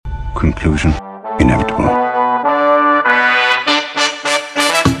Conclusion inevitable.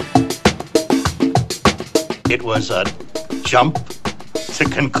 It was a jump to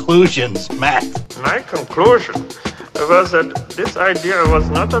conclusions, Matt. My conclusion was that this idea was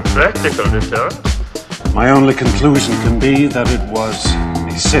not a practical deterrent. My only conclusion can be that it was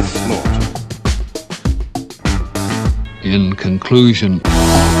a Sith Lord. In conclusion.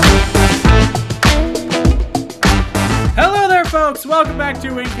 Hello there, folks! Welcome back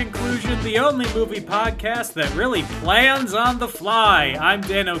to In Conclusion, the only movie podcast that really plans on the fly. I'm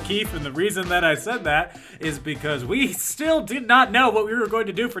Dan O'Keefe, and the reason that I said that is because we still did not know what we were going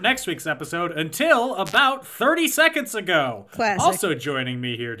to do for next week's episode until about 30 seconds ago. Classic. Also joining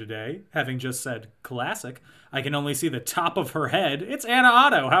me here today, having just said classic, I can only see the top of her head, it's Anna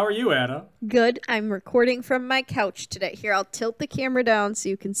Otto. How are you, Anna? Good. I'm recording from my couch today. Here, I'll tilt the camera down so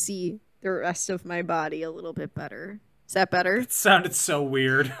you can see the rest of my body a little bit better. Is that better? It sounded so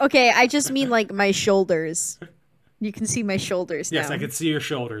weird. Okay, I just mean like my shoulders. You can see my shoulders now. Yes, I can see your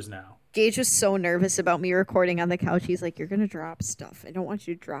shoulders now. Gage was so nervous about me recording on the couch. He's like, you're going to drop stuff. I don't want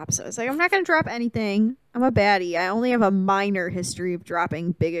you to drop stuff. I was like, I'm not going to drop anything. I'm a baddie. I only have a minor history of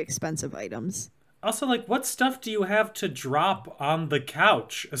dropping big, expensive items. Also, like, what stuff do you have to drop on the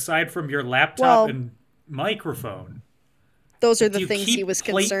couch aside from your laptop and microphone? Those are Do the you things keep he was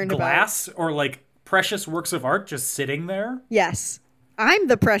plate concerned glass or like precious works of art just sitting there? Yes. I'm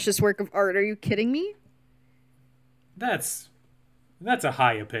the precious work of art. Are you kidding me? That's a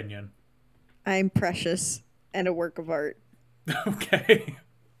high opinion. I'm precious and a work of art. Okay.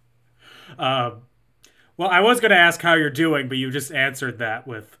 Well, I was going to ask how you're doing, but you just answered that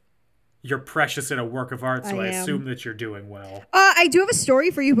with you're precious and a work of art, so I assume that you're doing well. I do have a story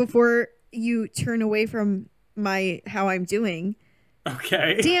for you before you turn away from how I'm doing.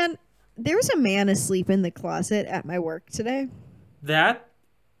 Okay. Dan, there was a man asleep in the closet at my work today. That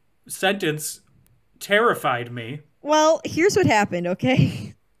sentence terrified me. Well, here's what happened,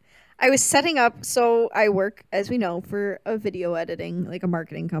 okay? I was setting up, so I work, as we know, for a video editing, like a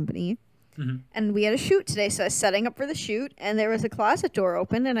marketing company. Mm-hmm. And we had a shoot today, so I was setting up for the shoot, and there was a closet door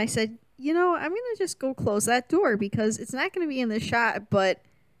open, and I said, you know, I'm going to just go close that door because it's not going to be in the shot, but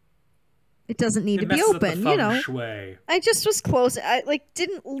it doesn't need to be open, you know. Shui. I just was close. I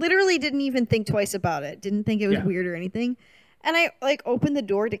didn't even think twice about it. Didn't think it was weird or anything. And I opened the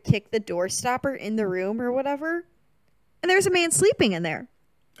door to kick the door stopper in the room or whatever. And there was a man sleeping in there.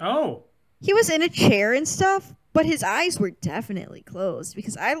 Oh. He was in a chair and stuff, but his eyes were definitely closed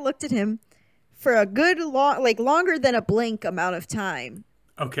because I looked at him for a good longer than a blink amount of time.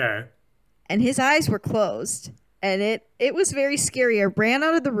 Okay. And his eyes were closed. And it was very scary. I ran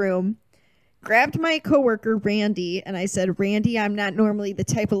out of the room, grabbed my coworker, Randy, and I said, Randy, I'm not normally the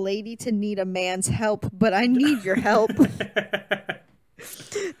type of lady to need a man's help, but I need your help.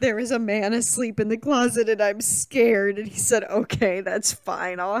 There was a man asleep in the closet, and I'm scared. And he said, okay, that's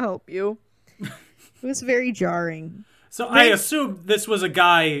fine. I'll help you. It was very jarring. So I assume this was a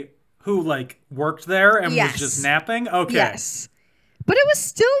guy who, worked there and was just napping? Okay. Yes. But it was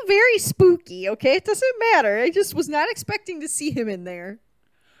still very spooky, okay? It doesn't matter. I just was not expecting to see him in there.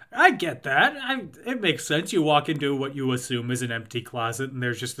 I get that. It makes sense. You walk into what you assume is an empty closet, and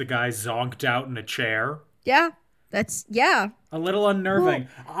there's just a guy zonked out in a chair. Yeah. A little unnerving.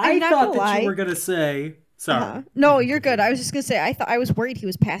 Well, I thought that you were going to say... Sorry. Uh-huh. No, you're good. I was just going to say, I was worried he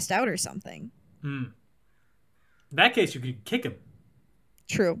was passed out or something. In that case, you could kick him.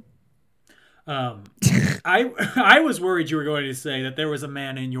 True. I was worried you were going to say that there was a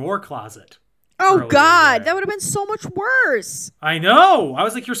man in your closet. Oh, God. That would have been so much worse. I know. I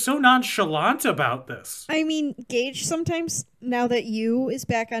was like, you're so nonchalant about this. I mean, Gage, sometimes, now that You is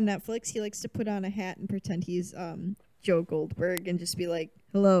back on Netflix, he likes to put on a hat and pretend he's Joe Goldberg and just be like,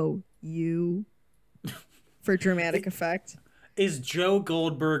 hello, you, for dramatic effect. Is Joe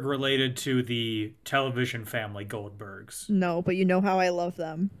Goldberg related to the television family Goldbergs? No, but you know how I love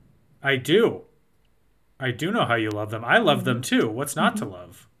them. I do. I do know how you love them. I love them too. What's not to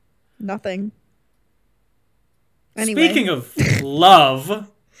love? Nothing. Anyway. Speaking of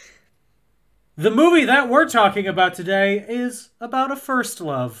love, the movie that we're talking about today is about a first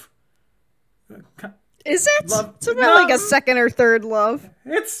love. Is it? It's about like a second or third love.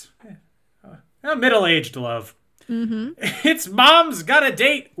 It's a middle-aged love. Mm-hmm. It's Mom's Got a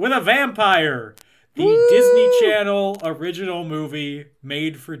Date with a Vampire. The Disney Channel original movie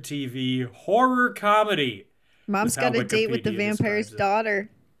made for TV horror comedy. Mom's Got a Date with the Vampire's daughter.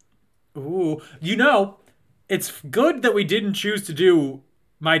 Ooh. You know, it's good that we didn't choose to do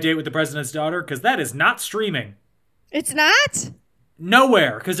My Date with the President's Daughter, because that is not streaming. It's not?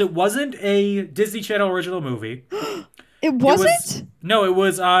 Nowhere, because it wasn't a Disney Channel original movie. It wasn't? No, it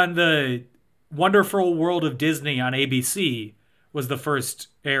was on the Wonderful World of Disney on ABC was the first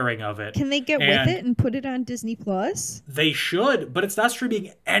airing of it. Can they get with it and put it on Disney Plus? They should, but it's not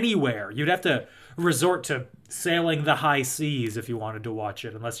streaming anywhere. You'd have to resort to sailing the high seas if you wanted to watch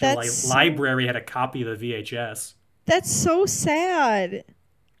it, unless your library had a copy of the VHS. That's so sad.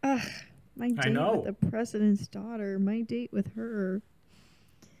 Ugh, my date I know. with the president's daughter. My date with her.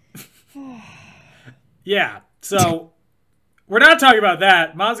 Yeah, so we're not talking about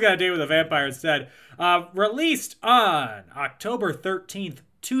that. Mom's Got a Date with a Vampire instead. Released on October 13th,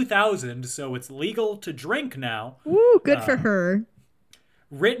 2000, so it's legal to drink now. Woo, good for her.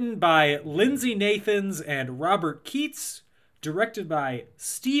 Written by Lindsay Nathans and Robert Keats. Directed by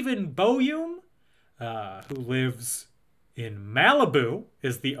Stephen Boyum, who lives in Malibu,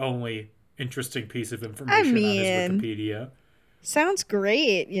 is the only interesting piece of information on his Wikipedia. Sounds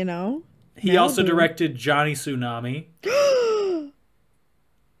great, you know. He also directed Johnny Tsunami.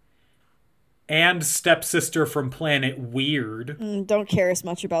 And Stepsister from Planet Weird. Don't care as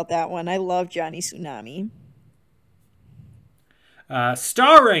much about that one. I love Johnny Tsunami.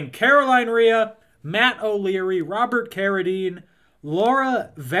 Starring Caroline Rhea, Matt O'Leary, Robert Carradine,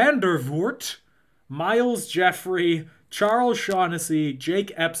 Laura Vandervoort, Miles Jeffrey, Charles Shaughnessy,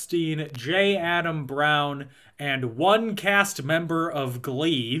 Jake Epstein, J. Adam Brown, and one cast member of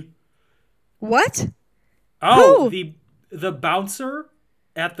Glee. What? Oh, the bouncer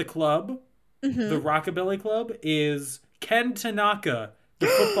at the club, the Rockabilly Club, is Ken Tanaka, the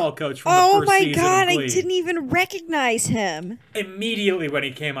football coach from the first season of Glee. Oh my god, I didn't even recognize him. Immediately when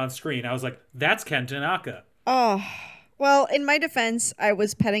he came on screen, I was like, that's Ken Tanaka. Oh, well, in my defense, I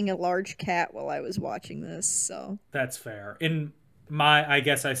was petting a large cat while I was watching this, so. That's fair. I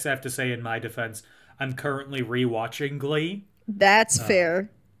guess I have to say in my defense, I'm currently rewatching Glee. That's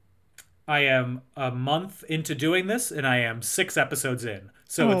fair. I am a month into doing this, and I am 6 episodes in.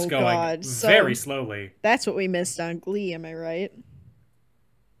 So it's going very slowly. That's what we missed on Glee, am I right?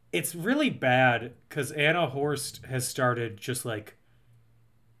 It's really bad, because Anna Horst has started just, like,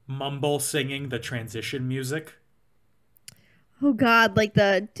 mumble singing the transition music. Oh, God, like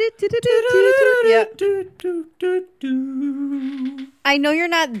the... Yeah. I know you're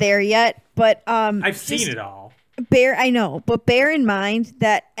not there yet, but... I've seen it all. Bear in mind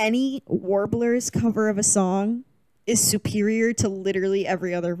that any Warblers cover of a song is superior to literally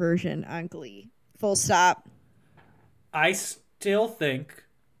every other version on Glee. Full stop. I still think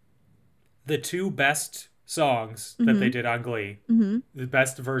the 2 best songs that they did on Glee, the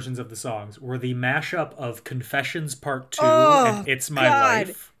best versions of the songs, were the mashup of Confessions Part 2 and It's My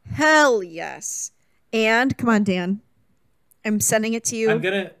Life. Hell yes. And come on, Dan. I'm sending it to you. I'm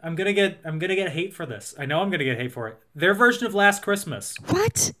gonna get hate for this. I know I'm gonna get hate for it. Their version of Last Christmas.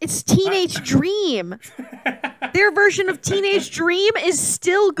 What? It's Teenage Dream. Their version of Teenage Dream is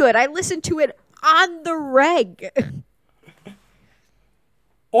still good. I listened to it on the reg.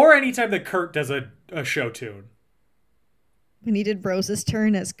 Or anytime that Kurt does a show tune. When he did Rose's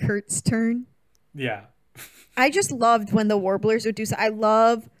turn as Kurt's turn. Yeah. I just loved when the Warblers would do so.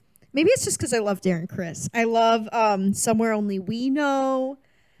 Maybe it's just because I love Darren Criss. I love Somewhere Only We Know.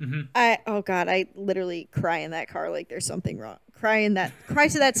 I literally cry in that car like there's something wrong. Cry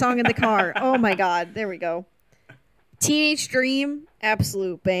to that song in the car. Oh my God. There we go. Teenage Dream,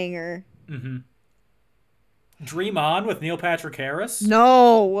 absolute banger. Dream On with Neil Patrick Harris?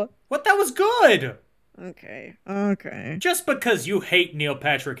 No. What? That was good. Okay. Just because you hate Neil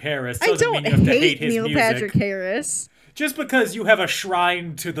Patrick Harris I doesn't don't mean you have to hate his Neil music. Patrick Harris. Just because you have a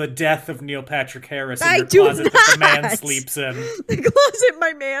shrine to the death of Neil Patrick Harris in I your do closet that the man not. sleeps in. The closet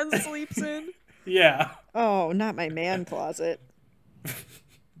my man sleeps in? Yeah. Oh, not my man closet.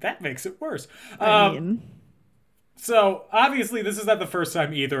 That makes it worse. I mean... So, obviously, this is not the first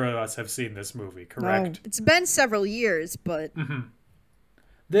time either of us have seen this movie, correct? No, it's been several years, but...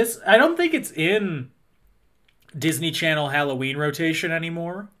 I don't think it's in Disney Channel Halloween rotation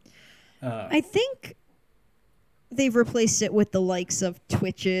anymore. I think they've replaced it with the likes of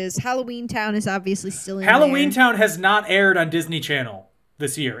Twitches. Halloween Town is obviously still in Halloween there. Town has not aired on Disney Channel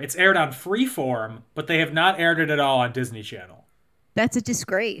this year. It's aired on Freeform, but they have not aired it at all on Disney Channel. That's a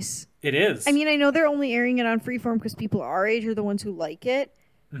disgrace. It is. I mean, I know they're only airing it on Freeform because people our age are the ones who like it.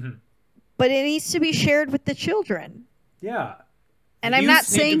 But it needs to be shared with the children. Yeah. And I'm not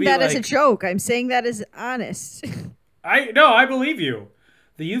saying that as a joke. I'm saying that as honest. I believe you.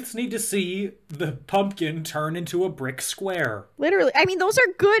 The youths need to see the pumpkin turn into a brick square. Literally. I mean, those are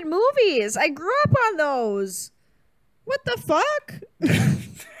good movies. I grew up on those. What the fuck?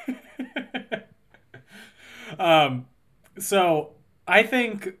 So I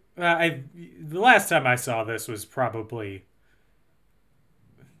think The last time I saw this was probably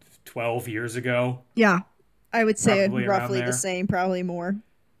 12 years ago. Yeah. I would say Probably around roughly the there. same, probably more.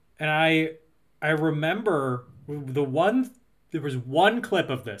 And I remember there was one clip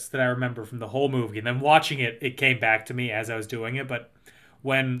of this that I remember from the whole movie, and then watching it, it came back to me as I was doing it. But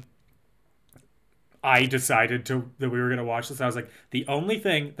when I decided that we were going to watch this, I was like, the only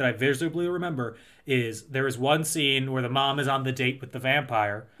thing that I visibly remember is there is one scene where the mom is on the date with the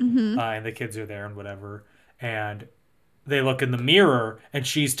vampire, and the kids are there and whatever, and they look in the mirror, and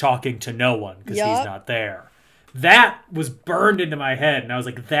she's talking to no one because he's Yup. not there. That was burned into my head, and I was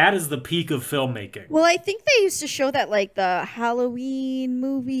like, that is the peak of filmmaking. Well, I think they used to show that, like, the Halloween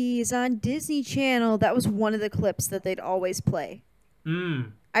movies on Disney Channel. That was one of the clips that they'd always play.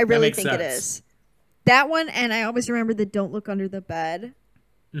 I really makes think it sense. is. That one, and I always remember the Don't Look Under the Bed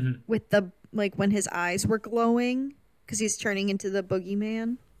with the, like, when his eyes were glowing because he's turning into the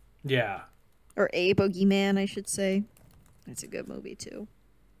boogeyman. Yeah. Or a boogeyman, I should say. That's a good movie, too.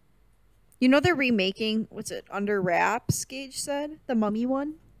 You know they're remaking, what's it, Under Wraps, Gage said? The Mummy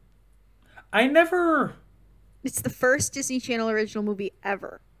one? I never It's the first Disney Channel original movie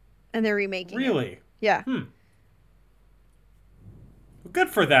ever. And they're remaking it. really. Yeah. Good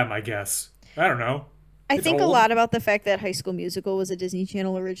for them, I guess. I don't know. I It's think a old. lot about the fact that High School Musical was a Disney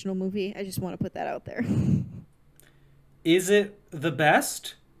Channel original movie. I just want to put that out there. Is it the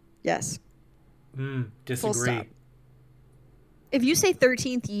best? Yes. Disagree. stop. If you say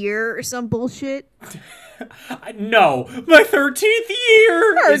 13th year or some bullshit, No, my 13th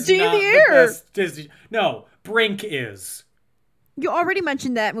year is 13th not year. the best Disney. No, Brink is. you already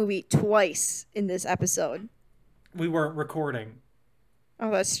mentioned that movie twice in this episode. We weren't recording.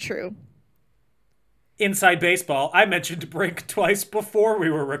 Oh, that's true. Inside Baseball, I mentioned Brink twice before we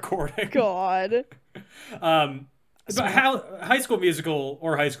were recording. God. But High School Musical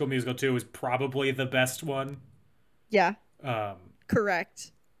or High School Musical 2 is probably the best one. Yeah.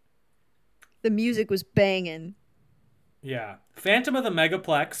 Correct. The music was banging. Yeah. Phantom of the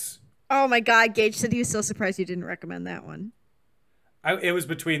Megaplex. Oh my God, Gage said he was so surprised you didn't recommend that one. It was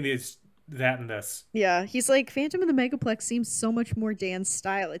between that and this. Yeah, he's like, Phantom of the Megaplex seems so much more Dan's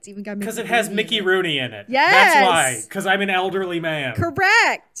style. It's even got Because it has Mickey in it. Rooney in it. Yes! That's why. Because I'm an elderly man.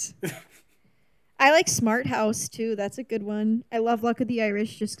 Correct. I like Smart House too. That's a good one. I love Luck of the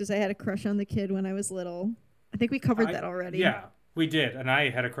Irish just because I had a crush on the kid when I was little. I think we covered that already. Yeah, we did. And I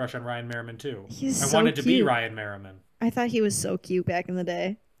had a crush on Ryan Merriman too. He's I so wanted to be cute. Ryan Merriman. I thought he was so cute back in the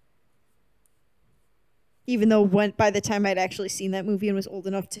day. Even though by the time I'd actually seen that movie and was old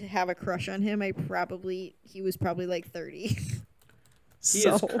enough to have a crush on him, he was probably like 30. He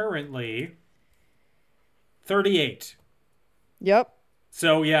is currently 38. Yep.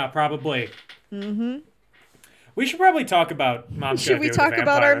 So yeah, probably. Mm-hmm. We should probably talk about Mom's Should Gotta we Deal with talk the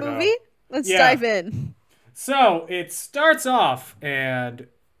about our Vampire, though. movie? Let's Yeah. dive in. So it starts off, and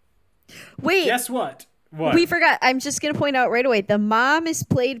Wait. guess what? What? We forgot. I'm just going to point out right away. The mom is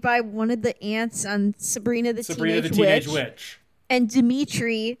played by one of the aunts on Sabrina the Teenage Witch. And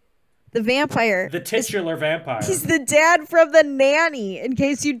Dimitri, the vampire. The titular vampire. He's the dad from The Nanny, in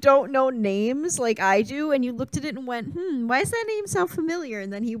case you don't know names like I do. And you looked at it and went, why does that name sound familiar?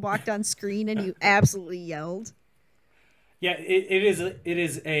 And then he walked on screen and you absolutely yelled. Yeah, it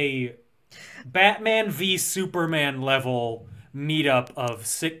is a Batman v Superman level meetup of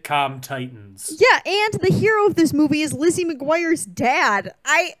sitcom titans. Yeah, and the hero of this movie is Lizzie McGuire's dad.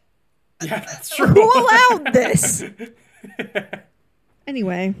 Yeah, that's true. Who allowed this?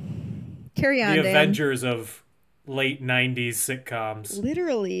 Anyway, carry on, The Dan. Avengers of late 90s sitcoms.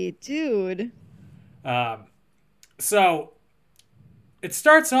 Literally, dude. So it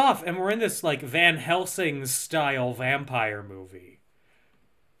starts off, and we're in this like Van Helsing style vampire movie.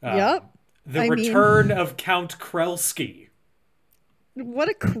 Yep. The Return of Count Krelsky. What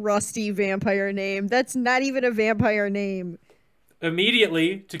a crusty vampire name. That's not even a vampire name.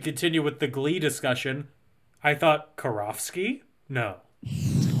 Immediately, to continue with the Glee discussion, I thought Karofsky? No.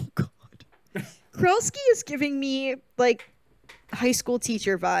 Krelsky is giving me, like, high school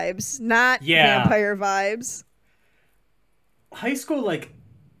teacher vibes, not Yeah. vampire vibes. High school, like,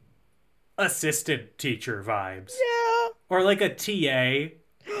 assistant teacher vibes. Yeah. Or like a TA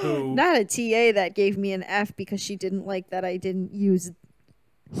who... Not a TA that gave me an F because she didn't like that I didn't use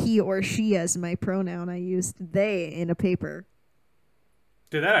he or she as my pronoun. I used they in a paper.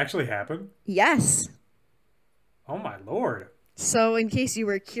 Did that actually happen? Yes. Oh my lord. So, in case you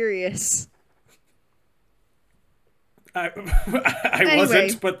were curious. I Anyway.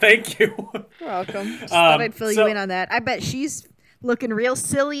 wasn't, but thank you. You're welcome. Just thought I'd fill so- you in on that. I bet she's looking real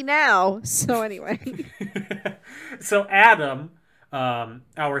silly now. So, anyway. So Adam our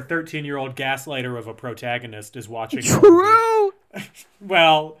 13-year-old gaslighter of a protagonist is watching. True.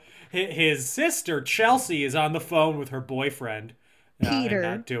 Well, his sister Chelsea is on the phone with her boyfriend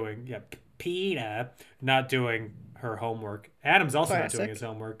Peter. Peter not doing her homework. Adam's also Classic. not doing his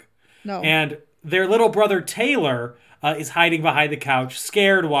homework. No. And their little brother Taylor is hiding behind the couch,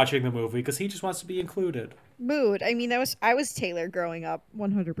 scared watching the movie because he just wants to be included. Mood. I mean, I was Taylor growing up,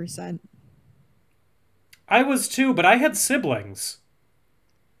 100%. I was too, but I had siblings.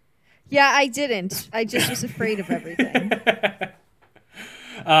 Yeah, I didn't. I just was afraid of everything.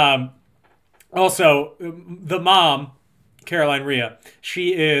 Also, the mom, Caroline Rhea,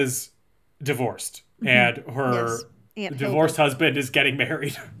 she is divorced, and her Aunt divorced husband is getting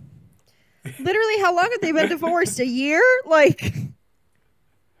married. Literally, how long have they been divorced? A year? Like,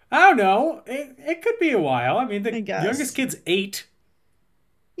 I don't know. It could be a while. I mean, the guess. youngest kid's 8.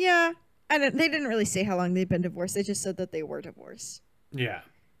 yeah. They didn't really say how long they've been divorced. They just said that they were divorced. Yeah.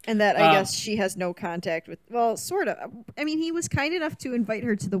 And that I guess she has no contact with, well, sort of. I mean, he was kind enough to invite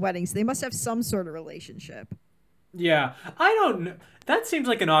her to the wedding, so they must have some sort of relationship. Yeah. I don't know. That seems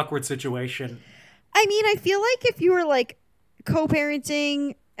like an awkward situation. I mean, I feel like if you were, like,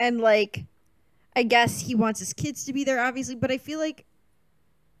 co-parenting and, like, I guess he wants his kids to be there, obviously, but I feel like,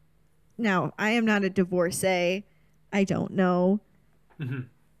 now, I am not a divorcee. I don't know. Mm-hmm.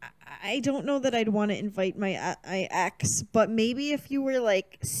 I don't know that I'd want to invite my ex, but maybe if you were,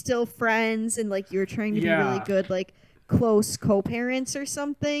 like, still friends and, like, you were trying to be really good, like, close co-parents or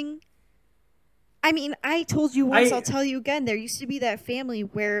something. I mean, I told you once, I'll tell you again, there used to be that family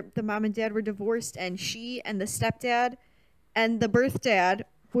where the mom and dad were divorced, and she and the stepdad and the birth dad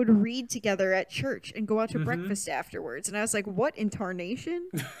would read together at church and go out to breakfast afterwards. And I was like, what in tarnation?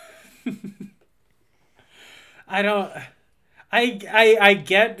 I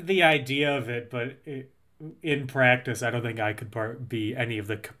get the idea of it, but in practice, I don't think I could be any of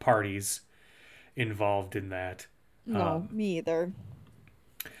the parties involved in that. No, me either.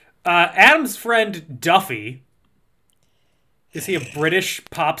 Adam's friend Duffy, is he a British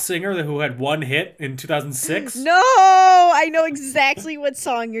pop singer who had one hit in 2006? No, I know exactly what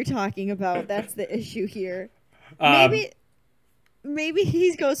song you're talking about. That's the issue here. Maybe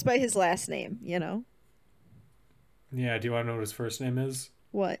he goes by his last name, you know? Yeah, do you want to know what his first name is?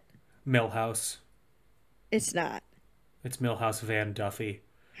 What? Milhouse. It's not. It's Milhouse Van Duffy.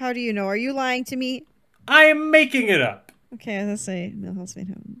 How do you know? Are you lying to me? I am making it up. Okay, I was going to say Milhouse Van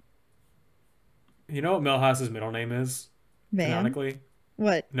Houten. You know what Milhouse's middle name is? Van? Canonically?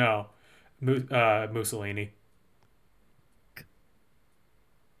 What? No. Mussolini.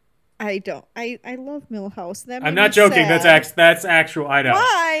 I don't. I love Milhouse. That I'm not joking. Sad. That's actual. I know.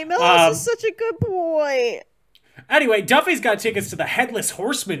 Why? Milhouse is such a good boy. Anyway, Duffy's got tickets to the Headless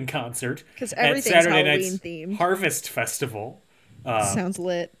Horseman concert because at everything's Saturday Halloween night's themed. Harvest Festival. Sounds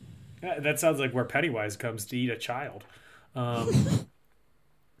lit. That sounds like where Pennywise comes to eat a child.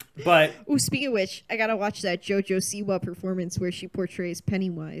 But speaking of which, I gotta watch that JoJo Siwa performance where she portrays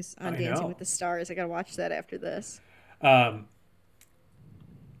Pennywise on Dancing with the Stars. I gotta watch that after this.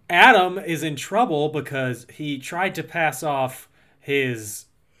 Adam is in trouble because he tried to pass off his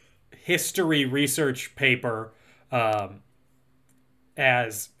history research paper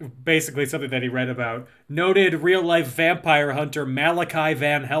as basically something that he read about noted real-life vampire hunter Malachi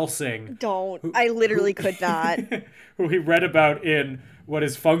Van Helsing. I literally could not. Who he read about in what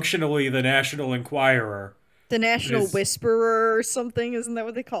is functionally the National Enquirer. The National Whisperer or something, isn't that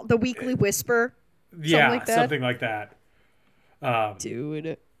what they call it? The Weekly Whisper? Something like that.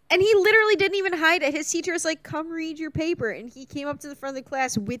 Dude. And he literally didn't even hide it. His teacher was like, come read your paper. And he came up to the front of the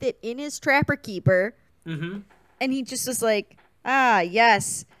class with it in his Trapper Keeper. Mm-hmm. And he just was like,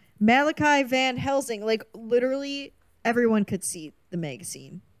 yes, Malachi Van Helsing. Like, literally, everyone could see the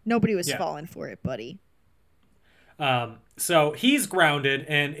magazine. Nobody was falling for it, buddy. So he's grounded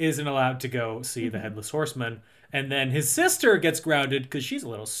and isn't allowed to go see the Headless Horseman. And then his sister gets grounded because she's a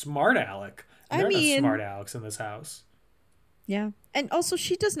little smart aleck. There are no smart alecks in this house. Yeah. And also,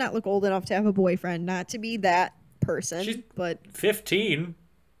 she does not look old enough to have a boyfriend, not to be that person. She's but 15.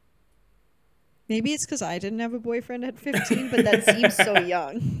 Maybe it's because I didn't have a boyfriend at 15, but that seems so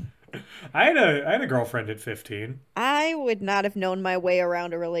young. I had a girlfriend at 15. I would not have known my way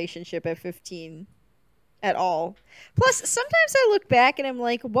around a relationship at 15 at all. Plus, sometimes I look back and I'm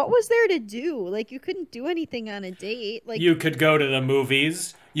like, what was there to do? Like, you couldn't do anything on a date. Like, you could go to the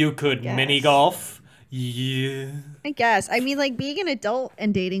movies. You could mini golf. Yeah. I guess. I mean, like, being an adult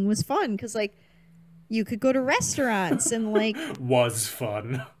and dating was fun because, like, you could go to restaurants and, like... was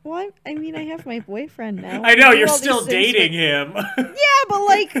fun. Well, I mean, I have my boyfriend now. I know, you're still dating him. Yeah, but,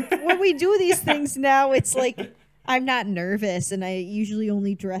 like, when we do these things now, it's like, I'm not nervous, and I usually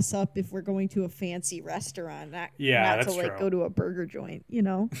only dress up if we're going to a fancy restaurant, not that's to like true. go to a burger joint, you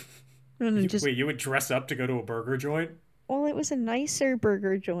know. Wait, you would dress up to go to a burger joint? Well, it was a nicer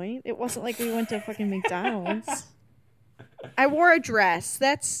burger joint. It wasn't like we went to fucking McDonald's. I wore a dress.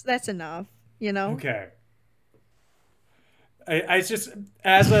 That's enough, you know. Okay. I just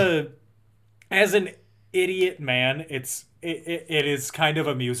as an idiot man, it is kind of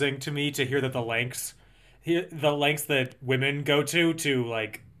amusing to me to hear that the lengths that women go to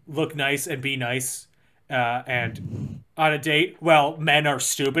like look nice and be nice and on a date, well, men are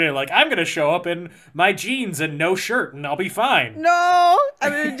stupid and like, I'm gonna show up in my jeans and no shirt and I'll be fine. No,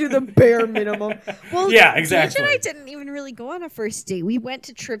 I'm gonna do the bare minimum. Well, yeah, exactly. Gage and I didn't even really go on a first date. We went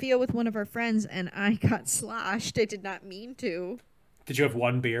to trivia with one of our friends and I got sloshed. I did not mean to. Did you have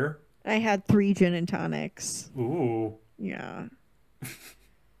one beer? I had 3 gin and tonics. Ooh. Yeah.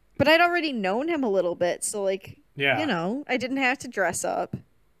 But I'd already known him a little bit, so like, yeah, you know, I didn't have to dress up.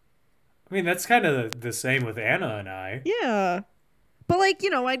 I mean, that's kind of the same with Anna and I. Yeah. But like, you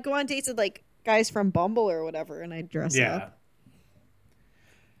know, I'd go on dates with like guys from Bumble or whatever and I'd dress up.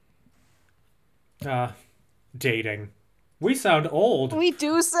 Dating. We sound old. We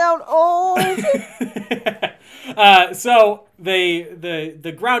do sound old. So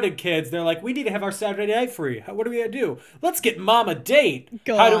the grounded kids, they're like, we need to have our Saturday night free. What do we gotta do? Let's get mom a date.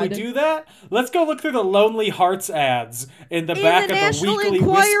 God. How do we do that? Let's go look through the Lonely Hearts ads in the back of the National Weekly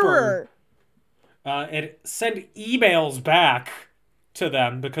Enquirer. Whisper. And send emails back to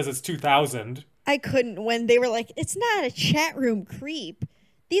them because it's 2000. I couldn't when they were like, it's not a chat room creep.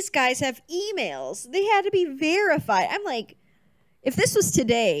 These guys have emails. They had to be verified. I'm like, if this was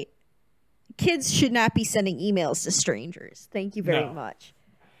today, kids should not be sending emails to strangers. Thank you very much.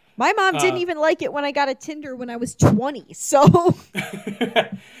 My mom didn't even like it when I got a Tinder when I was 20. So,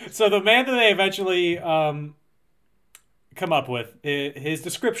 so the man that they eventually come up with, his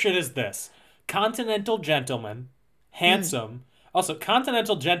description is this: continental gentleman, handsome. Also,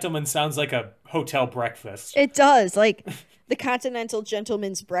 continental gentleman sounds like a hotel breakfast. it does. Like the Continental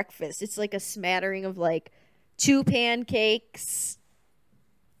Gentleman's Breakfast. It's like a smattering of like 2 pancakes,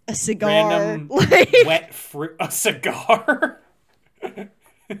 a cigar, Random like wet fruit, a cigar.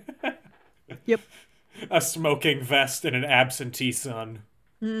 Yep. A smoking vest and an absentee son.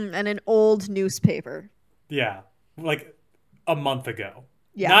 and an old newspaper. Yeah, like a month ago.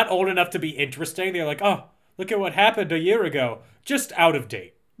 Yeah. Not old enough to be interesting. They're like, oh, look at what happened a year ago. Just out of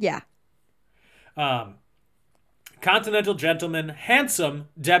date. Yeah. Continental gentleman, handsome,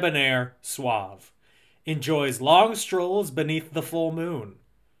 debonair, suave. Enjoys long strolls beneath the full moon.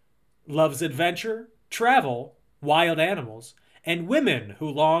 Loves adventure, travel, wild animals, and women who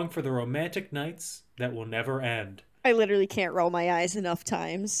long for the romantic nights that will never end. I literally can't roll my eyes enough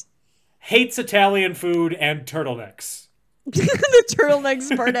times. Hates Italian food and turtlenecks. The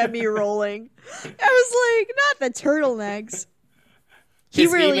turtlenecks part had me rolling. I was like, not the turtlenecks.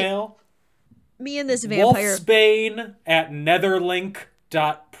 His email, Me and this vampire.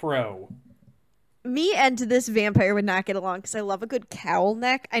 wolfsbane@netherlink.pro. Me and this vampire would not get along because I love a good cowl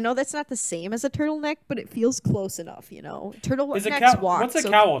neck. I know that's not the same as a turtleneck, but it feels close enough, you know? Turtlenecks walk. What's a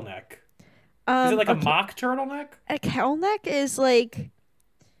cowl neck? Is it like a okay. mock turtleneck? A cowl neck is like...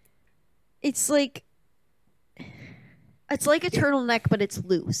 It's like a turtleneck, but it's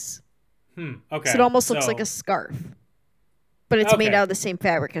loose. Okay. So it almost looks like a scarf. But it's made out of the same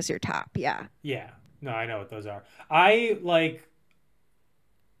fabric as your top, yeah. Yeah. No, I know what those are. I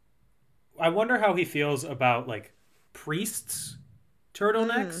wonder how he feels about like priests'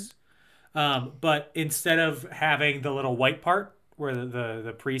 turtlenecks. But instead of having the little white part where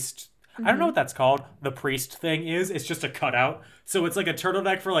the priest, I don't know what that's called. The priest thing is. It's just a cutout. So it's like a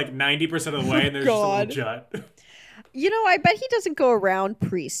turtleneck for like 90% of the way, and there's just a little jut. You know, I bet he doesn't go around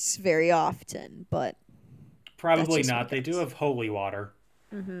priests very often, but Probably not. They do have holy water.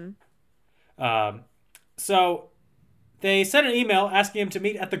 So they sent an email asking him to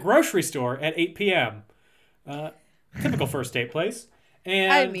meet at the grocery store at 8 p.m. Typical first date place.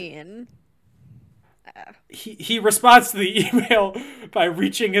 And I mean, he responds to the email by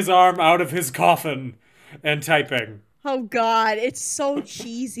reaching his arm out of his coffin and typing. oh god, it's so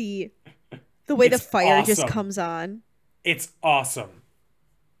cheesy. The way the fire just awesome. comes on. It's awesome.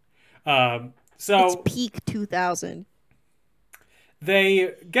 So It's peak 2000.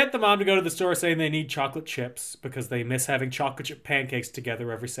 they get the mom to go to the store saying they need chocolate chips because they miss having chocolate chip pancakes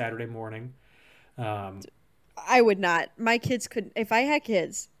together every Saturday morning. I would not. My kids couldn't. If I had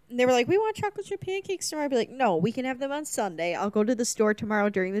kids, and they were like, we want chocolate chip pancakes tomorrow, I'd be like, no, we can have them on Sunday. I'll go to the store tomorrow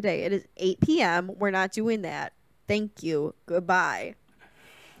during the day. It is 8 p.m. We're not doing that. Thank you. Goodbye.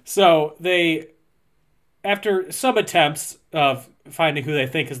 So they after some attempts of finding who they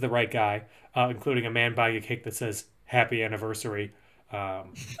think is the right guy, including a man buying a cake that says "Happy Anniversary,"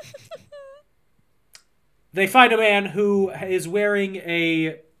 they find a man who is wearing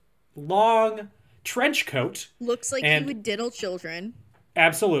a long trench coat. Looks like he would diddle children.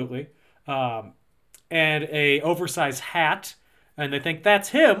 Absolutely. And a oversized hat. And they think that's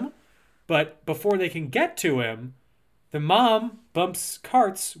him. But before they can get to him, the mom bumps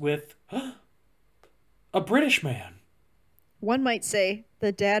carts with a British man. One might say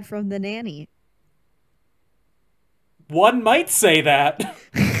the dad from The Nanny. One might say that.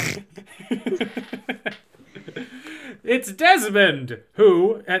 It's Desmond,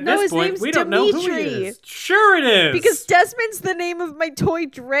 who, at this point, we don't know who he is. Sure it is! Because Desmond's the name of my toy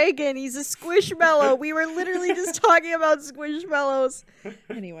dragon. He's a Squishmallow. We were literally just talking about Squishmallows.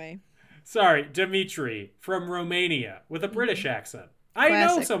 Anyway. Sorry, Dimitri from Romania with a British accent. I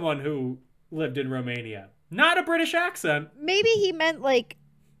know someone who lived in Romania. Not a British accent. Maybe he meant, like,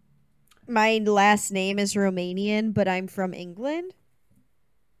 my last name is Romanian, but I'm from England.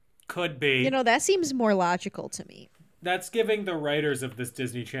 Could be. You know, that seems more logical to me. That's giving the writers of this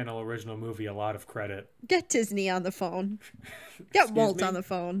Disney Channel original movie a lot of credit. Get Disney on the phone. Get Walt on the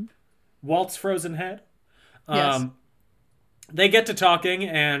phone. Walt's frozen head? Yes. They get to talking,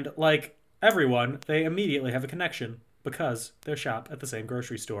 and like everyone, they immediately have a connection because they shop at the same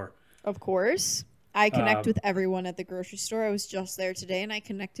grocery store. Of course. I connect with everyone at the grocery store. I was just there today, and I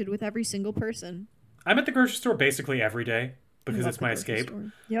connected with every single person. I'm at the grocery store basically every day because it's my escape.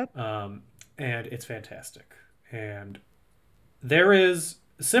 Store. Yep. And it's fantastic. And there is,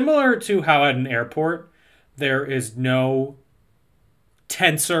 similar to how at an airport, there is no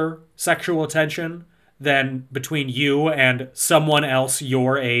tenser sexual tension than between you and someone else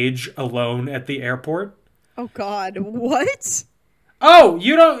your age alone at the airport. Oh, God. What? Oh,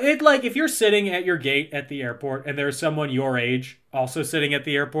 you don't, if you're sitting at your gate at the airport and there's someone your age also sitting at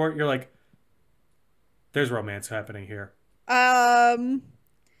the airport, you're like, there's romance happening here.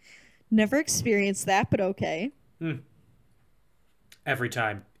 Never experienced that, but okay. Every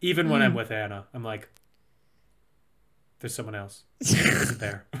time. Even when I'm with Anna, I'm like, there's someone else. Isn't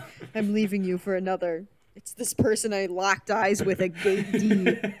there? I'm leaving you for another. It's this person I locked eyes with at gate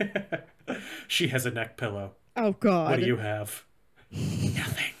D. She has a neck pillow. Oh, God. What do you have?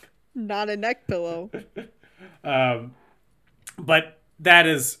 Nothing. Not a neck pillow. But that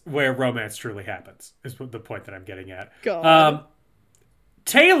is where romance truly happens, is the point that I'm getting at. God.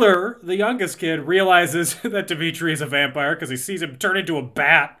 Taylor, the youngest kid, realizes that Dimitri is a vampire because he sees him turn into a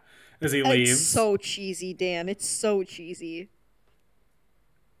bat as he leaves. It's so cheesy, Dan. It's so cheesy.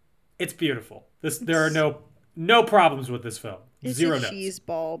 It's beautiful. There are no problems with this film. It's Zero a notes. cheese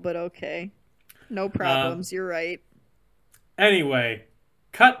ball, but okay. No problems. You're right. Anyway,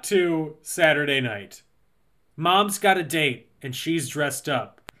 cut to Saturday night. Mom's got a date, and she's dressed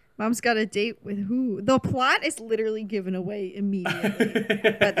up. Mom's got a date with who? The plot is literally given away immediately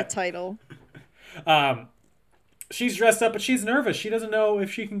by the title. She's dressed up, but she's nervous. She doesn't know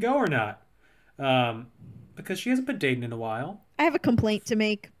if she can go or not. Because she hasn't been dating in a while. I have a complaint to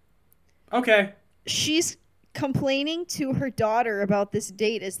make. Okay. She's complaining to her daughter about this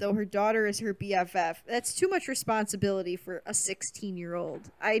date as though her daughter is her BFF. That's too much responsibility for a 16-year-old.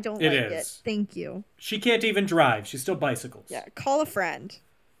 I don't like it. Thank you. She can't even drive. She still bicycles. Yeah, call a friend.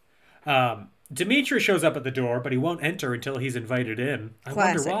 Dimitri shows up at the door, but he won't enter until he's invited in. I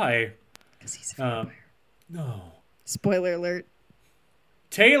wonder why. Because he's a vampire. No. Spoiler alert.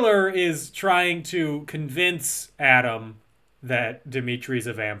 Taylor is trying to convince Adam that Dimitri's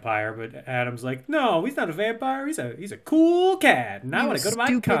a vampire, but Adam's like, no, he's not a vampire. He's a cool cat, and I want to go to my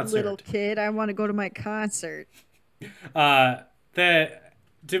concert. Stupid little kid. I want to go to my concert. That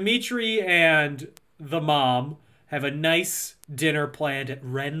Dimitri and the mom have a nice dinner planned at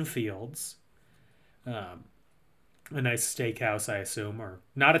Renfield's. A nice steakhouse, I assume, or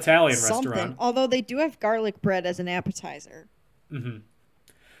not Italian restaurant. Although they do have garlic bread as an appetizer. Mm-hmm.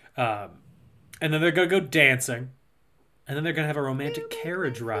 And then they're going to go dancing. And then they're going to have a romantic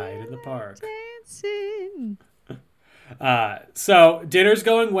carriage ride in the park. Dancing. So dinner's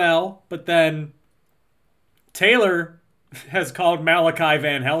going well, but then Taylor has called Malachi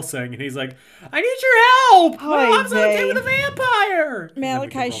Van Helsing, and he's like, I need your help! My mom's on a date with a vampire!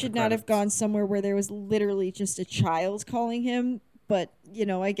 Malachi should not have gone somewhere where there was literally just a child calling him, but, you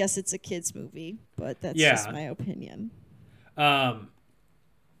know, I guess it's a kid's movie, but that's just my opinion.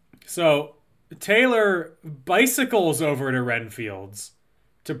 So Taylor bicycles over to Renfield's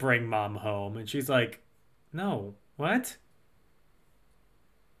to bring mom home, and she's like, no, what?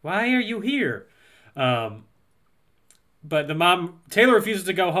 Why are you here? But Taylor refuses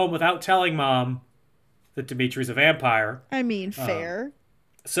to go home without telling mom that Dimitri's a vampire. I mean, fair.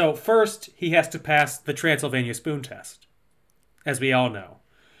 So first, he has to pass the Transylvania spoon test, as we all know.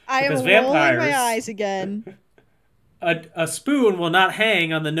 I am Because rolling vampires- my eyes again. A spoon will not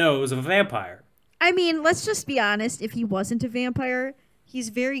hang on the nose of a vampire. I mean, let's just be honest. If he wasn't a vampire, he's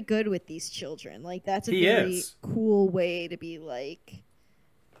very good with these children. Like, that's a He very is. cool way to be like,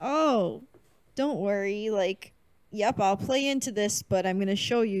 oh, don't worry. Like, yep, I'll play into this, but I'm going to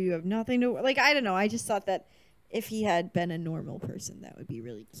show you you have nothing to... Like, I don't know. I just thought that if he had been a normal person, that would be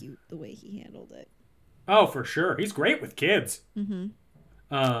really cute, the way he handled it. Oh, for sure. He's great with kids. Mm-hmm.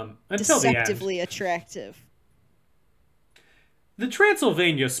 Until the end. Deceptively attractive. The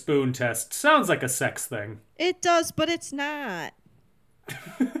Transylvania spoon test sounds like a sex thing. It does, but it's not.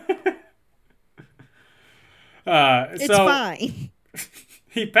 It's So fine.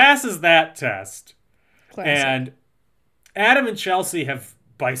 he passes that test. Classic. And Adam and Chelsea have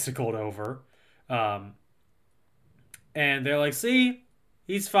bicycled over. And they're like, see,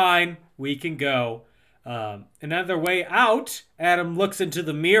 he's fine. We can go. And on their way out, Adam looks into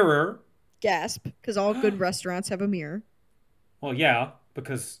the mirror. Gasp, because all good restaurants have a mirror. Well, yeah,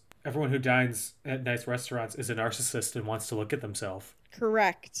 because everyone who dines at nice restaurants is a narcissist and wants to look at themselves.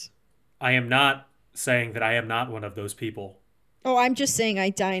 Correct. I am not saying that I am not one of those people. Oh, I'm just saying I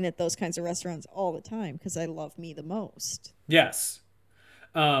dine at those kinds of restaurants all the time because I love me the most. Yes.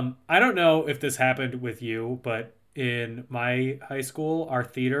 I don't know if this happened with you, but in my high school, our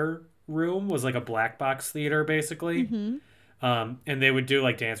theater room was like a black box theater, basically. Mm-hmm. And they would do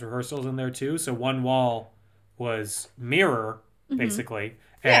like dance rehearsals in there too. So one wall was mirror, basically,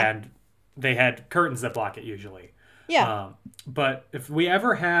 Yeah. and they had curtains that block it usually. Yeah. But if we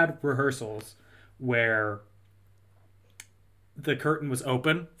ever had rehearsals where the curtain was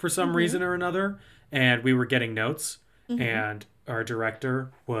open for some reason or another, and we were getting notes, and our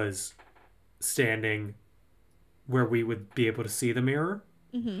director was standing where we would be able to see the mirror,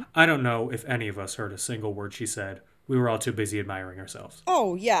 I don't know if any of us heard a single word she said. We were all too busy admiring ourselves.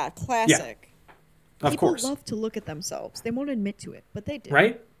 Oh, yeah. Classic. Of People course. love to look at themselves. They won't admit to it, but they do.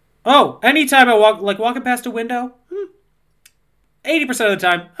 Right? Oh, anytime I walking past a window, 80% of the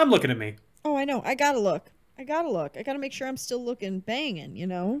time, I'm looking at me. Oh, I know. I gotta look. I gotta make sure I'm still looking banging, you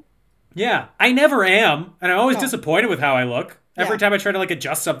know? Yeah, I never am, and I'm always No. disappointed with how I look. Every Yeah. time I try to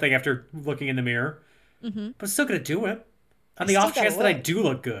adjust something after looking in the mirror, but I'm still gonna do it on the still off chance gotta that I look. do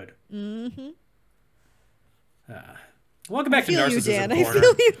look good. Mm-hmm. Welcome back to I feel you, Narcissism Dan. Corner. I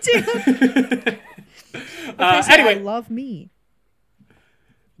feel you, Dan. I Anyway, love me.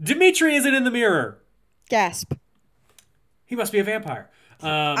 Dimitri isn't in the mirror. Gasp. He must be a vampire.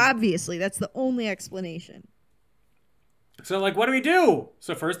 Obviously, that's the only explanation. So, what do we do?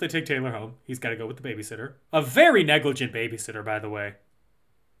 So first they take Taylor home. He's got to go with the babysitter. A very negligent babysitter, by the way.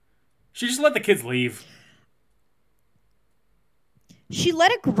 She just let the kids leave. She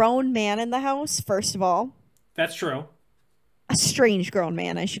let a grown man in the house, first of all. That's true. A strange grown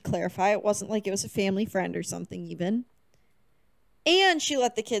man, I should clarify. It wasn't like it was a family friend or something, even. And she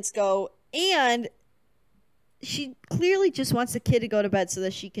let the kids go. And she clearly just wants the kid to go to bed so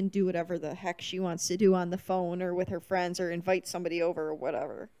that she can do whatever the heck she wants to do on the phone or with her friends or invite somebody over or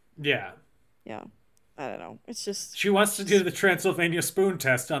whatever. Yeah. Yeah. I don't know. It's just... She wants to do the Transylvania spoon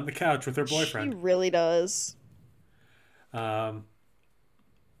test on the couch with her She boyfriend. really does.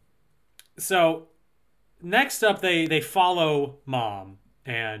 So next up, they follow Mom.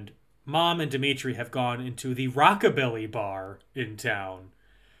 And Mom and Dimitri have gone into the Rockabilly bar in town.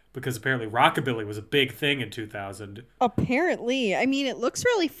 Because apparently Rockabilly was a big thing in 2000. Apparently. I mean, it looks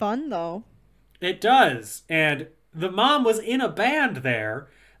really fun, though. It does. And the mom was in a band there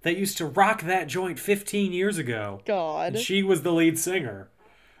that used to rock that joint 15 years ago. God. And she was the lead singer.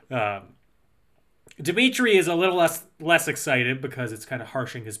 Dimitri is a little less excited because it's kind of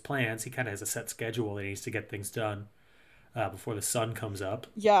harshing his plans. He kind of has a set schedule that he needs to get things done before the sun comes up.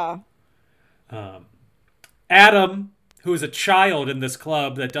 Yeah. Adam, who is a child in this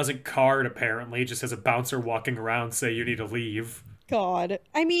club that doesn't card apparently, just has a bouncer walking around say you need to leave. God.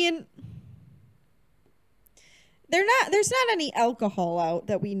 I mean, there's not any alcohol out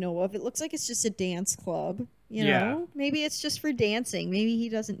that we know of. It looks like it's just a dance club, you know? Yeah. Maybe it's just for dancing. Maybe he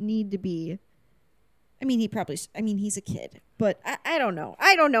doesn't need to be. I mean, he's a kid, but I don't know.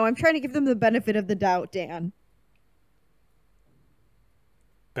 I don't know. I'm trying to give them the benefit of the doubt, Dan.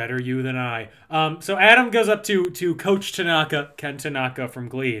 Better you than I. So Adam goes up to Coach Tanaka, Ken Tanaka from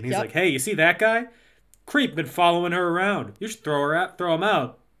Glee, and he's Yep. like, "Hey, you see that guy? Creep been following her around. You should throw him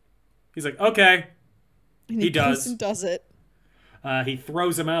out." He's like, "Okay." And He goes does. and does it. He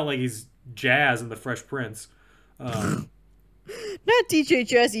throws him out like he's Jazz in The Fresh Prince. Not DJ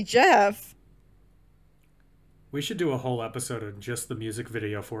Jazzy Jeff. We should do a whole episode of just the music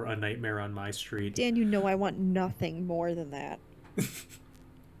video for A Nightmare on My Street. Dan, you know I want nothing more than that.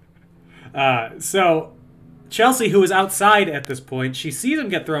 So Chelsea, who is outside at this point, she sees him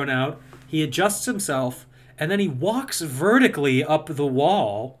get thrown out. He adjusts himself, and then he walks vertically up the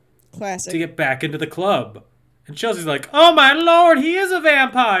wall Classic. to get back into the club. And Chelsea's like, "Oh my lord, he is a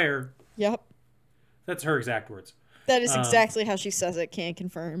vampire!" Yep. That's her exact words. That is exactly how she says it. Can't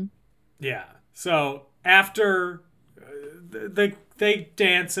confirm. Yeah. So after they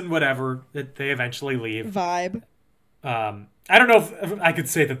dance and whatever, they eventually leave. Vibe. I don't know if I could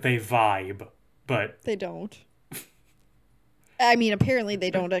say that they vibe, but They don't. I mean, apparently they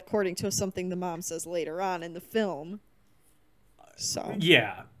don't, according to something the mom says later on in the film. So.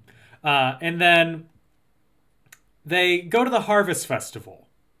 yeah. And then they go to the Harvest Festival.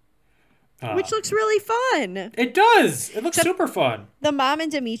 Which looks really fun. It does. It looks super fun. The mom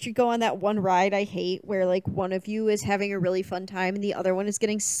and Dimitri go on that one ride I hate where, like, one of you is having a really fun time and the other one is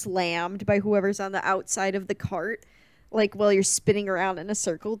getting slammed by whoever's on the outside of the cart, like, while you're spinning around in a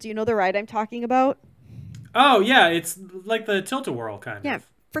circle. Do you know the ride I'm talking about? Oh, yeah. It's like the Tilt-A-Whirl kind Yeah, of.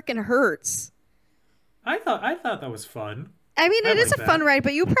 freaking hurts. I thought that was fun. I mean, it is like a that. fun ride,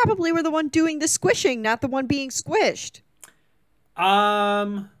 but you probably were the one doing the squishing, not the one being squished.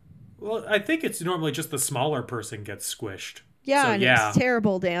 Well, I think it's normally just the smaller person gets squished. Yeah, So, and yeah. it's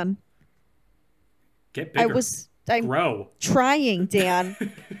terrible, Dan. Get bigger. I'm Grow. trying, Dan.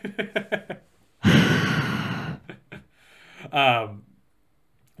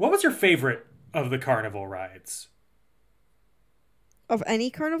 What was your favorite of the carnival rides? Of any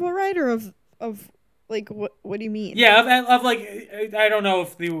carnival ride or of like what do you mean? Yeah, of like, I don't know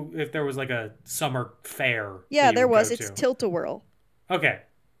if there was like a summer fair. Yeah, that you there would was. go It's to. Tilt-A-Whirl. Okay.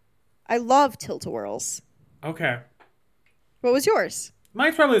 I love Tilt-A-Whirls. Okay. What was yours?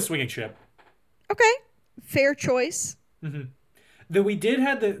 Mine's probably the swinging ship. Okay. Fair choice. Though we did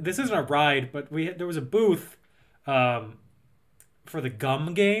have this isn't a ride, but there was a booth for the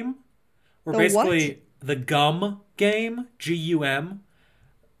gum game. Or The basically the gum game, GUM.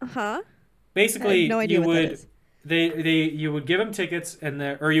 Uh-huh. Basically, I have no idea you what that would is. you would give them tickets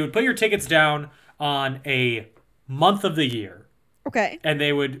or you would put your tickets down on a month of the year, Okay. and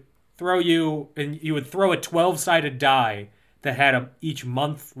they would you would throw a 12-sided die that had each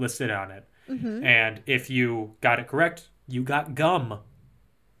month listed on it, and if you got it correct, you got gum.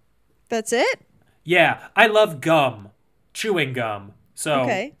 That's it? Yeah, I love gum, chewing gum. So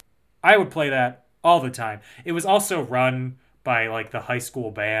Okay. I would play that all the time. It was also run by like the high school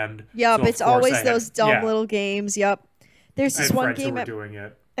band. Yep, so of it's course always I had- those dumb yeah, little games. Yep. There's I this had one friends who game were at doing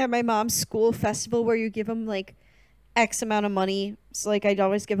it. my mom's school festival where you give them like X amount of money. So like I'd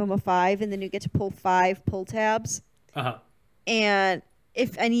always give them a 5 and then you get to pull 5 pull tabs. Uh-huh. And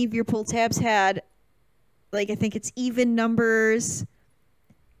if any of your pull tabs had, like, I think it's even numbers,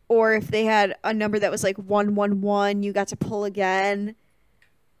 or if they had a number that was like 111, you got to pull again.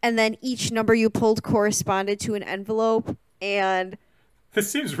 And then each number you pulled corresponded to an envelope. And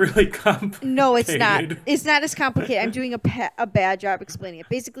This seems really complicated. no, it's not. It's not as complicated. I'm doing a bad job explaining it.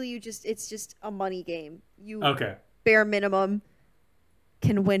 Basically, it's just a money game. You Okay. bare minimum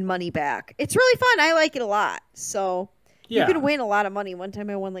can win money back. It's really fun. I like it a lot. So Yeah. you can win a lot of money. One time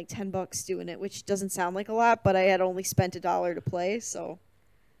I won like $10 doing it, which doesn't sound like a lot, but I had only spent $1 to play, so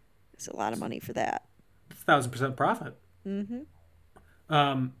it's a lot of money for that. 1,000% profit. Mm-hmm.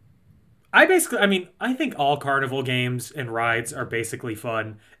 I think all carnival games and rides are basically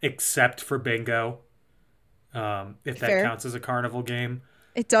fun, except for bingo. If that Fair. counts as a carnival game.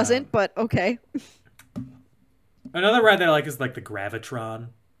 It doesn't, but okay. Another ride that I like is like the Gravitron,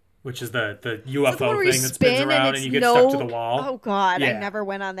 which is the UFO The one where you thing that spins spin around and it's you get stuck to the wall. Oh God, I Yeah. never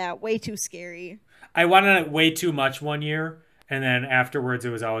went on that. Way too scary. I went on it way too much one year, and then afterwards it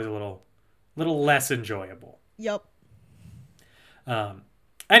was always a little less enjoyable. Yep.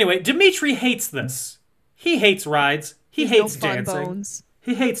 Anyway, Dimitri hates this. He hates rides. He There's hates no fun dancing. bones.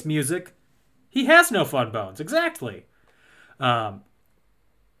 He hates music. He has no fun bones. Exactly.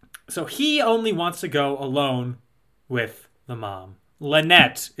 So he only wants to go alone with the mom.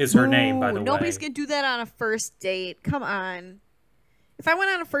 Lynette is her name, by the way. Nobody's gonna do that on a first date. Come on. If I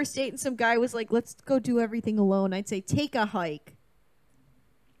went on a first date and some guy was like, "Let's go do everything alone," I'd say, "Take a hike."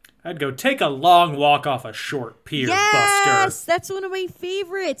 I'd go take a long walk off a short pier, Yes, Buster. that's one of my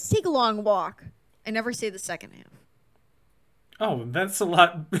favorites. Take a long walk. I never say the second half. Oh, that's a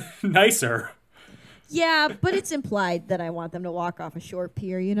lot nicer. Yeah, but it's implied that I want them to walk off a short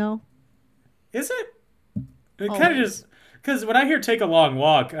pier, you know? Is it? It kind of Always. just... Because when I hear take a long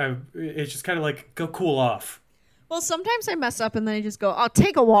walk, it's just kind of like, go cool off. Well, sometimes I mess up and then I just go, "I'll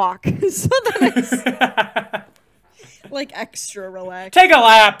take a walk." So then Like extra relaxed. Take a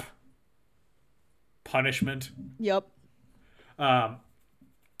lap. Punishment. Yep.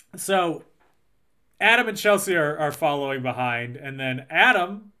 So Adam and Chelsea are following behind, and then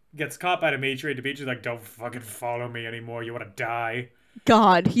Adam gets caught by Dimitri, and Dimitri's like, don't fucking follow me anymore. You want to die.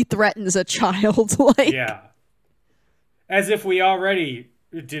 God, he threatens a child. Like, Yeah. As if we already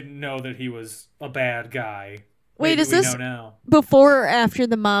didn't know that he was a bad guy. Wait, Maybe is we this know now. before or after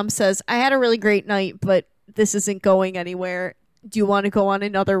the mom says, I had a really great night, but this isn't going anywhere. Do you want to go on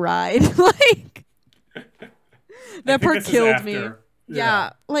another ride? Like, that part killed me.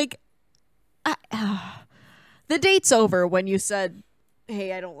 Yeah. Like, the date's over when you said,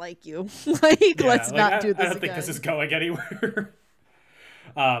 hey, I don't like you. Like, Yeah, let's like, not do this I don't again. think this is going anywhere.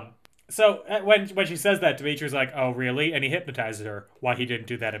 So when she says that, Dimitri's like, oh, really? And he hypnotizes her. Why he didn't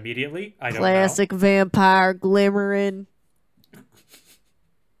do that immediately, I don't Classic vampire glimmering.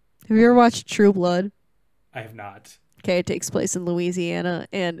 Have you ever watched True Blood? know. I have not. Okay, it takes place in Louisiana,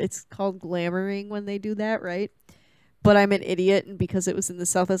 and it's called glamoring when they do that, right? But I'm an idiot, and because it was in the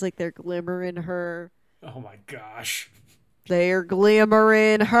South, I was like, they're glimmering her. Oh my gosh. They're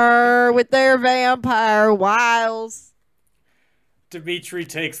glimmering her with their vampire wiles. Dimitri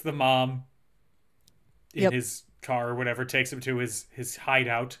takes the mom in Yep. his car or whatever, takes him to his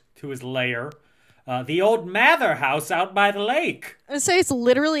hideout, to his lair. The old Mather house out by the lake. I say it's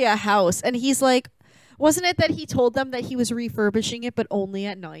literally a house, and he's like, wasn't it that he told them that he was refurbishing it, but only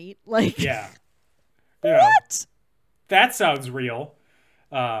at night? Like, Yeah. You know, what? that sounds real.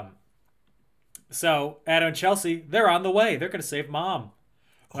 So Adam and Chelsea, they're on the way. They're going to save mom.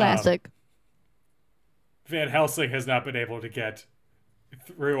 Classic. Van Helsing has not been able to get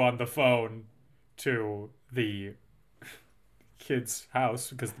through on the phone to the kid's house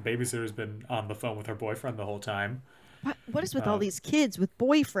because the babysitter's been on the phone with her boyfriend the whole time. What is with all these kids with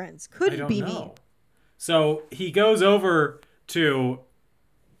boyfriends? Couldn't I don't be know. me. So he goes over to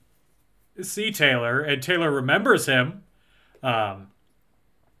see Taylor, and Taylor remembers him, and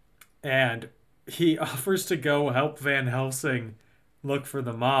he offers to go help Van Helsing look for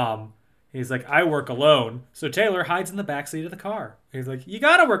the mom. He's like, I work alone. So Taylor hides in the backseat of the car. He's like, you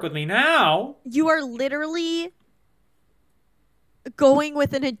gotta work with me now. You are literally going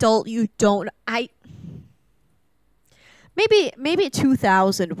with an adult you don't. Maybe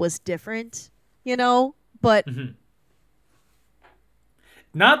 2000 was different, you know, but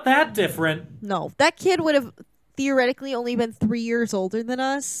Not that different. no, that kid would have theoretically only been 3 years older than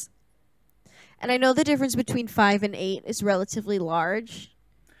us. And I know the difference between 5 and 8 is relatively large.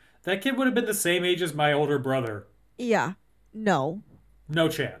 That kid would have been the same age as my older brother. Yeah. No. No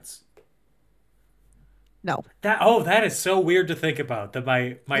chance. No. That is so weird to think about. That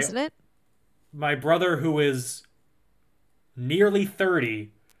my Isn't it? my brother, who is nearly 30,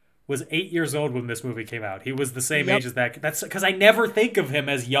 was 8 years old when this movie came out. He was the same Yep. age as that. That's because I never think of him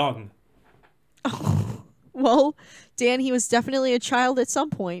as young. Well, Dan, he was definitely a child at some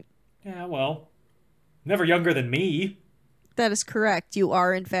point. Yeah, well, never younger than me. That is correct. You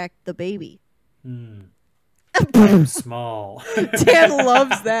are, in fact, the baby. I'm small. Dan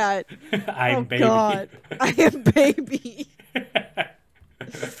loves that. I'm baby. God. I am baby.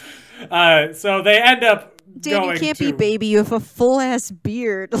 So they end up Dan, going you can't to... be baby. You have a full-ass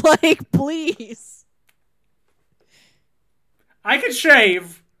beard. Like, please. I can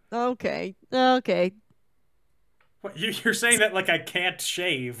shave. Okay. What, you're saying that like I can't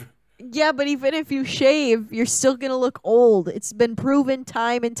shave. Yeah, but even if you shave, you're still going to look old. It's been proven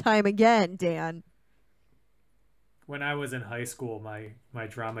time and time again, Dan. When I was in high school, my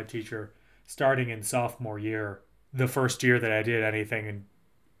drama teacher, starting in sophomore year, the first year that I did anything in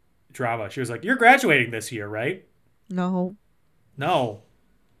drama, she was like, "You're graduating this year, right?" No. No.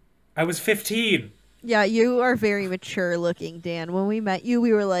 I was 15. Yeah, you are very mature looking, Dan. When we met you,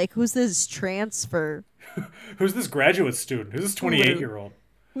 we were like, who's this transfer? Who's this graduate student? Who's this 28-year-old?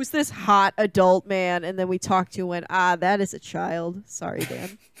 Who's this hot adult man? And then we talked to you and went, that is a child. Sorry,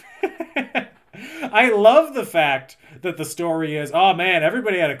 Dan. I love the fact that the story is, oh man,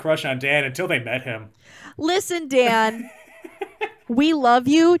 everybody had a crush on Dan until they met him. Listen, Dan. We love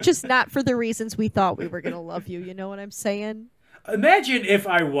you, just not for the reasons we thought we were going to love you. You know what I'm saying? Imagine if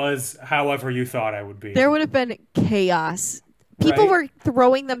I was however you thought I would be. There would have been chaos. People Right? were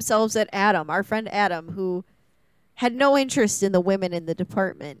throwing themselves at Adam, our friend Adam, who had no interest in the women in the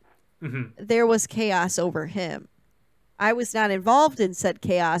department. Mm-hmm. There was chaos over him. I was not involved in said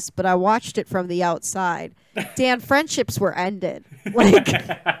chaos, but I watched it from the outside. Dan, friendships were ended. Like,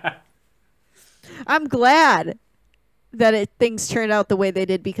 I'm glad that things turned out the way they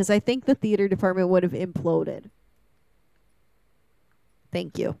did because I think the theater department would have imploded.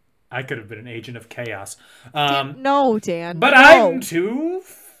 Thank you. I could have been an agent of chaos. No, Dan. But no. I'm too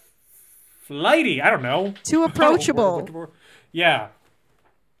flighty. I don't know. Too approachable. Yeah.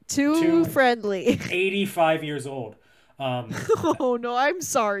 Too friendly. 85 years old. Oh no, I'm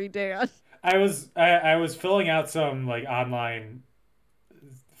sorry, Dan. I was filling out some like online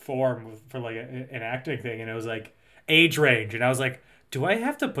form for like an acting thing, and it was like age range, and I was like, do I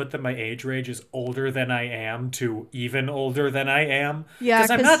have to put that my age range is older than I am to even older than I am? Yeah,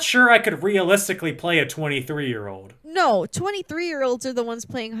 because I'm not sure I could realistically play a 23-year-old. No, 23-year-olds are the ones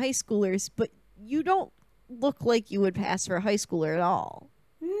playing high schoolers, but you don't look like you would pass for a high schooler at all.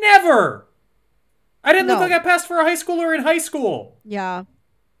 Never. I didn't look No. like I passed for a high schooler in high school. Yeah.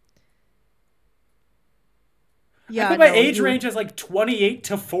 I put my age range as like 28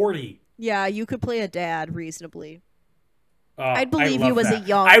 to 40. Yeah, you could play a dad reasonably. Oh, I'd believe I you love as a that.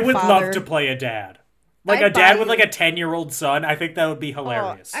 young I would father. love to play a dad. Like I'd a dad buy with it. like a 10-year-old son. I think that would be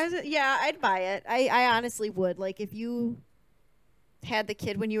hilarious. Yeah, I'd buy it. I honestly would. Like, if you had the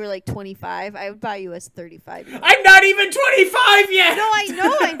kid when you were like 25, I would buy you as 35-year-old. I'm not even 25 yet! No, I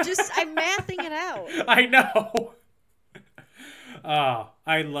know. I'm mathing it out. I know.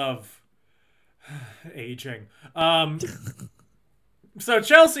 I love aging. So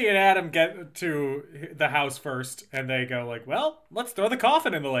Chelsea and Adam get to the house first, and they go like, well, let's throw the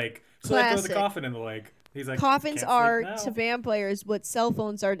coffin in the lake. So they throw Classic. the coffin in the lake. He's like, Coffins "Can't are sleep now." to vampires what cell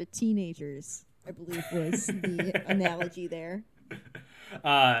phones are to teenagers, I believe was the analogy there.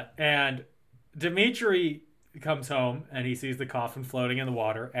 And Dimitri comes home, and he sees the coffin floating in the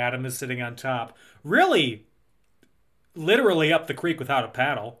water. Adam is sitting on top. Really, literally up the creek without a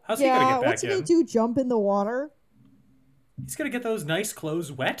paddle. How's he going to get back what's he in? gonna do? Jump in the water? He's going to get those nice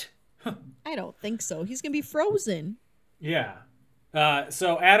clothes wet? I don't think so. He's gonna be frozen. Yeah.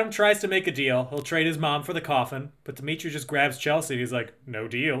 So Adam tries to make a deal. He'll trade his mom for the coffin, but Dimitri just grabs Chelsea, and he's like, no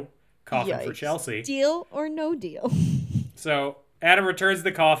deal. Coffin for Yikes. Chelsea. Deal or no deal? So Adam returns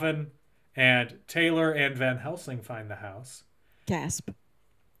the coffin, and Taylor and Van Helsing find the house. Gasp.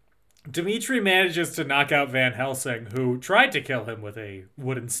 Dimitri manages to knock out Van Helsing, who tried to kill him with a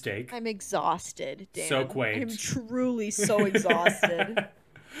wooden stake. I'm exhausted, Dan. So quaint. I'm truly so exhausted.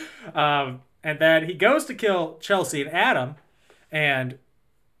 And then he goes to kill Chelsea and Adam, and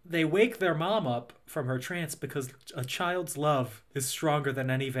they wake their mom up from her trance because a child's love is stronger than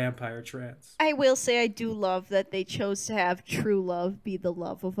any vampire trance. I will say I do love that they chose to have true love be the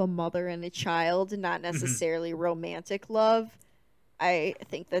love of a mother and a child, not necessarily romantic love. I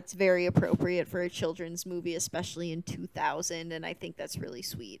think that's very appropriate for a children's movie, especially in 2000, and I think that's really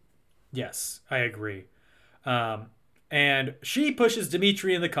sweet. Yes, I agree. And she pushes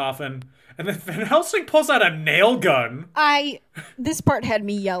Dimitri in the coffin, and then Van Helsing pulls out a nail gun. This part had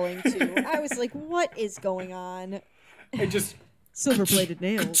me yelling too. I was like, what is going on? And just Silver-plated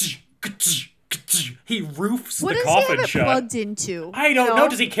nails. he roofs What the does he coffin have it shut. plugged into? I don't know.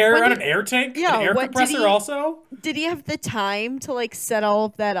 Does he carry When around did- an air tank? Yeah, an air what did compressor he- also? Did he have the time to like set all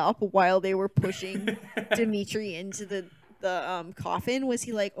of that up while they were pushing Dimitri into the coffin? Was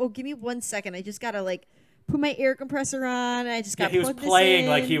he like, oh, give me 1 second. I just gotta like put my air compressor on. I just Yeah, gotta he was plug this playing in.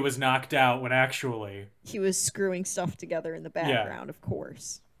 like he was knocked out when actually He was screwing stuff together in the background, of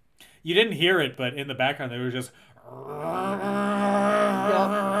course. you didn't hear it, but in the background they were just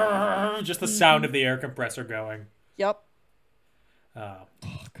just the sound of the air compressor going. Yep.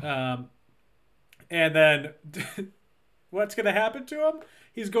 And then what's going to happen to him?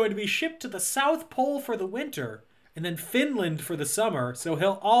 He's going to be shipped to the South Pole for the winter and then Finland for the summer, so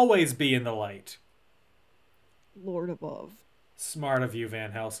he'll always be in the light. Lord above. Smart of you,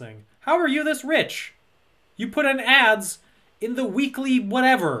 Van Helsing. How are you this rich? You put in ads in the weekly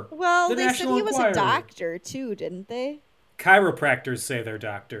whatever. Well, the they said National he was Enquirer. a doctor too, didn't they? Chiropractors say they're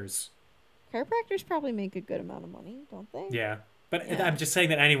doctors. Chiropractors probably make a good amount of money, don't they? Yeah. But Yeah. I'm just saying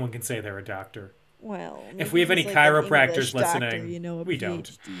that anyone can say they're a doctor. Well, If we have maybe any he's like an chiropractors English doctor, listening, you know, a we don't.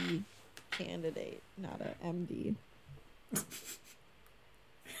 PhD candidate, not a MD.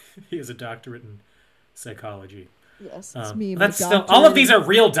 He has a doctorate in psychology. Yes, it's me. My That's still, all of these are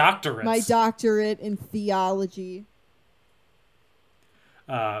real doctorates. my doctorate in theology.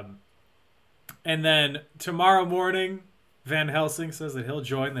 And then tomorrow morning, Van Helsing says that he'll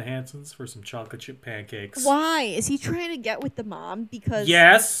join the Hansons for some chocolate chip pancakes. Why is he trying to get with the mom? Because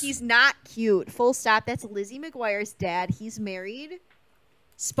Yes. he's not cute. Full stop. That's Lizzie McGuire's dad. He's married.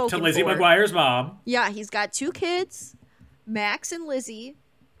 Spoken To Lizzie for. McGuire's mom. Yeah, he's got 2 kids, Max and Lizzie.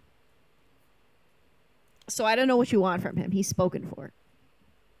 So I don't know what you want from him. He's spoken for.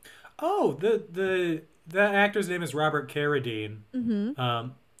 Oh, the actor's name is Robert Carradine. Mm-hmm.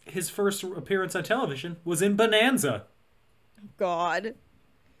 His first appearance on television was in Bonanza. God.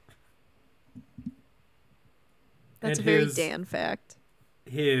 That's And a very his- Dan fact.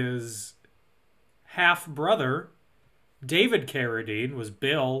 His half-brother, David Carradine, was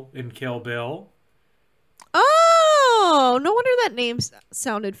Bill in Kill Bill. Oh, no wonder that name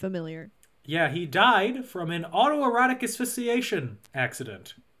sounded familiar. Yeah, he died from an autoerotic asphyxiation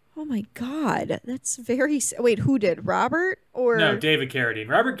accident. Oh my God, that's very. Wait, who did? Robert or No, David Carradine.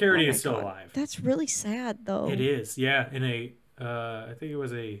 Robert Oh Carradine my is still God. alive. That's really sad, though. It is, yeah, in a, I think it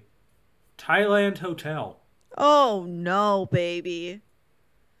was a Thailand hotel. Oh no, baby.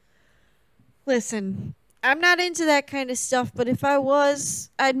 Listen, I'm not into that kind of stuff, but if I was,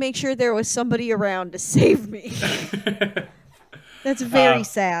 I'd make sure there was somebody around to save me. That's very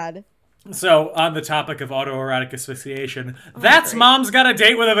sad. So, on the topic of autoerotic asphyxiation, that's great. Mom's Got a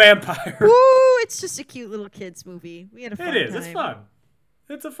Date with a Vampire. Woo! It's just a cute little kids movie. We had a fun It is. time. It's fun.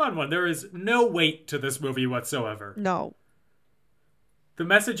 It's a fun one. There is no weight to this movie whatsoever. No, The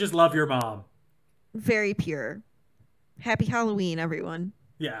message is love your mom. very pure. Happy Halloween, everyone.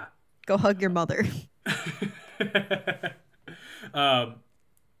 Yeah. Go hug your mother.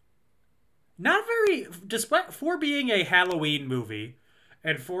 Not very, despite for being a Halloween movie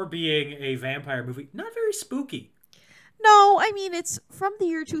and for being a vampire movie, not very spooky. No, I mean, it's from the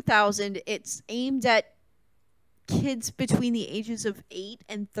year 2000. It's aimed at kids between the ages of 8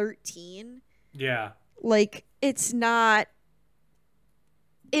 and 13. Yeah. Like, it's not.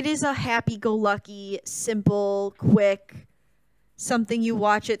 It is a happy-go-lucky, simple, quick, something you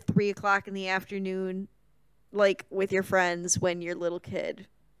watch at 3 o'clock in the afternoon, like, with your friends when you're a little kid.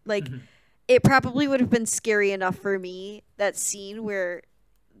 Like, it probably would have been scary enough for me, that scene where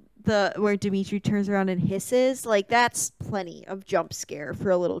Dimitri turns around and hisses. Like, that's plenty of jump scare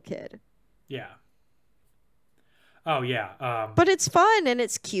for a little kid. Yeah. Oh, yeah. But it's fun and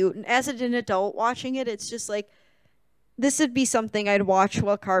it's cute. And as an adult watching it, it's just like, this would be something I'd watch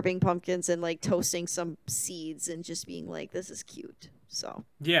while carving pumpkins and like toasting some seeds and just being like, this is cute. So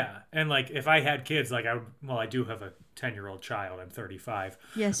Yeah. And, like, if I had kids, like, I do have a 10-year-old child. I'm 35.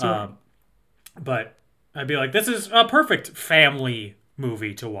 yes, you are. But I'd be like, this is a perfect family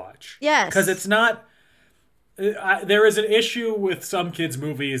movie to watch. Yes. Because it's not. There is an issue with some kids'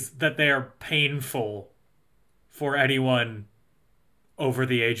 movies that they are painful for anyone over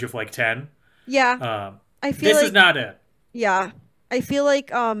the age of like 10. Yeah, I feel This like is not it. yeah, I feel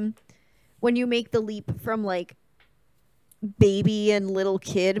like when you make the leap from like baby and little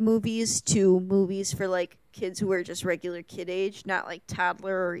kid movies to movies for like kids who are just regular kid age, not like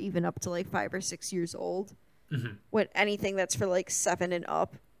toddler or even up to like 5 or 6 years old. When anything that's for like 7 and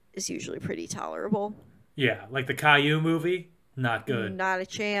up is usually pretty tolerable. Yeah, like the Caillou movie, not good. Not a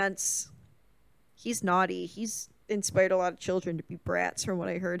chance. He's naughty. He's inspired a lot of children to be brats, from what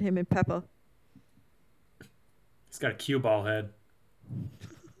I heard. Him and Peppa. He's got a cue ball head.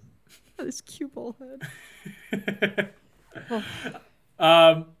 This cue ball head.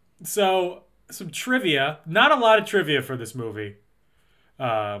 So some trivia. Not a lot of trivia for this movie.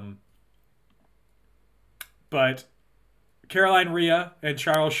 But Caroline Rhea and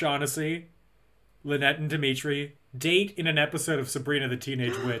Charles Shaughnessy, Lynette and Dimitri, date in an episode of Sabrina the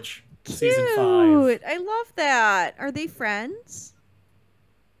Teenage Witch, season 5. Cute. I love that. Are they friends?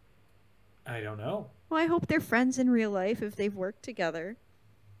 I don't know. Well, I hope they're friends in real life if they've worked together.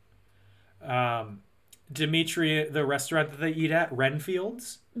 Dimitri, the restaurant that they eat at,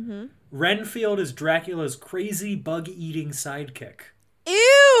 Renfield's. Mm-hmm. Renfield is Dracula's crazy bug-eating sidekick.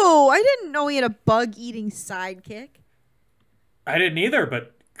 Ew! I didn't know he had a bug-eating sidekick. I didn't either,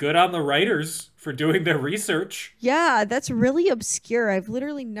 but good on the writers for doing their research. Yeah, that's really obscure. I've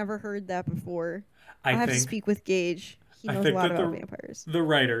literally never heard that before. I I'll have to think speak with Gage. He I knows a think lot that about vampires. the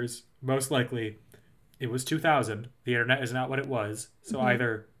writers, most likely, it was 2000. The internet is not what it was. So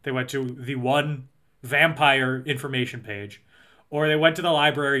either they went to the one vampire information page, or they went to the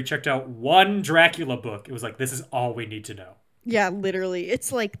library, checked out one Dracula book. It was like, this is all we need to know. Yeah, literally.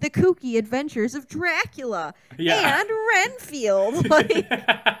 It's like the kooky adventures of Dracula Yeah. and Renfield. Like,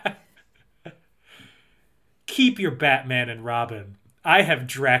 Keep your Batman and Robin. I have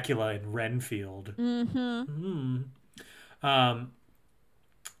Dracula in Renfield. Mm-hmm.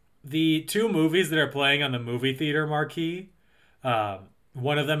 The two movies that are playing on the movie theater marquee,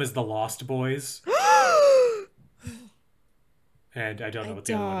 one of them is The Lost Boys. And I don't know what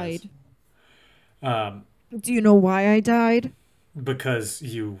the other one is. Do you know why I died? Because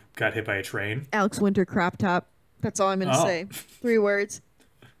you got hit by a train. Alex Winter crop top. That's all I'm going to Oh. say. 3 words.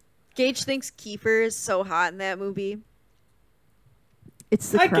 Gage thinks Kiefer is so hot in that movie. It's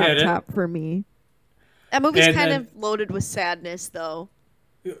the I crop get it. top for me. That movie's And kind then- of loaded with sadness, though.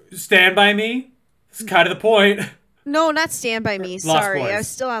 Stand By Me? It's kind of the point. No, not Stand By Me. Lost Sorry. Boys. I was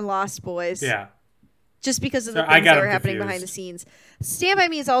still on Lost Boys. Yeah. just because of the I things got that were him happening confused. behind the scenes. Stand By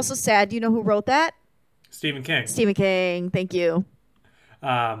Me is also sad. Do you know who wrote that? Stephen King. Stephen King. Thank you.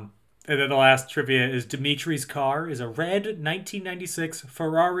 And then the last trivia is Dimitri's car is a red 1996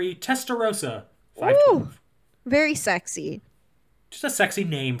 Ferrari Testarossa 512. Ooh, very sexy. Just a sexy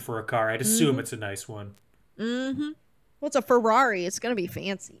name for a car. I'd assume it's a nice one. Mm-hmm. Well, it's a Ferrari. It's gonna be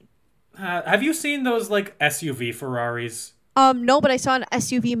fancy. Have you seen those like SUV Ferraris? No, but I saw an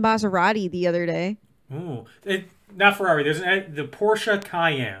SUV Maserati the other day. Ooh, not Ferrari. There's the Porsche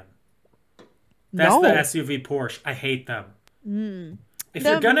Cayenne. That's No. the SUV Porsche. I hate them. If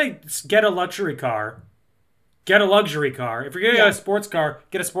you're gonna get a luxury car, get a luxury car. If you're gonna get a sports car,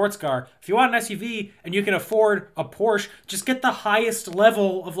 get a sports car. If you want an SUV and you can afford a Porsche, just get the highest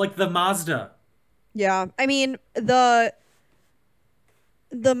level of like the Mazda. Yeah, I mean the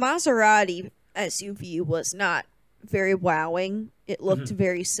Maserati SUV was not very wowing. It looked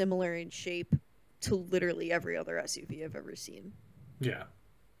very similar in shape to literally every other SUV I've ever seen. Yeah.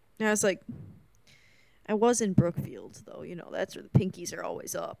 And I was like, I was in Brookfield though. You know, that's where the pinkies are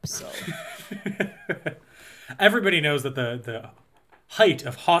always up. So Everybody knows that the height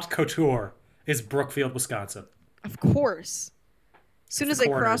of haute couture is Brookfield, Wisconsin. of course, as soon as I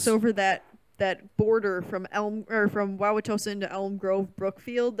cross corners. over that border from from Wauwatosa into Elm Grove,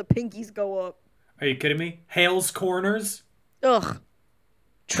 Brookfield, the pinkies go up. Are you kidding me? Hales Corners? Ugh.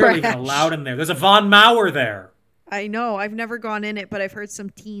 Barely even Trash. allowed in there. There's a Von Mauer there. I know. I've never gone in it, but I've heard some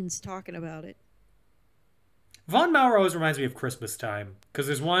teens talking about it. Von Mauer always reminds me of Christmas time because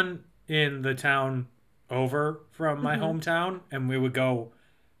there's one in the town over from my hometown, and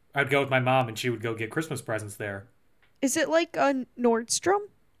I'd go with my mom, and she would go get Christmas presents there. Is it like a Nordstrom?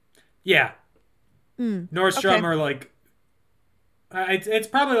 Yeah, Nordstrom okay. or like it's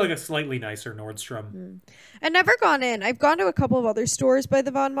probably like a slightly nicer Nordstrom. I've never gone in. I've gone to a couple of other stores by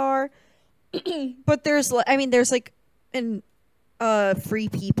the Von Maur, but there's like an Free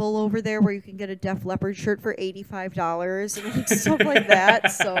People over there where you can get a Def Leppard shirt for $85 and like, stuff like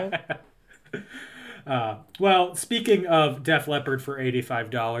that. So Well, speaking of Def Leppard for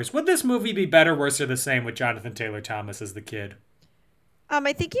 $85, would this movie be better, worse, or the same with Jonathan Taylor Thomas as the kid?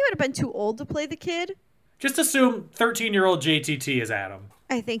 I think he would have been too old to play the kid. Just assume 13-year-old JTT is Adam.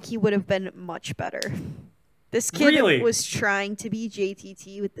 I think he would have been much better. This kid Really? was trying to be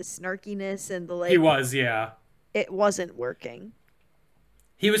JTT with the snarkiness and the like. He was, yeah. It wasn't working.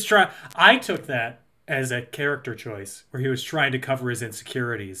 He was trying. I took that as a character choice, where he was trying to cover his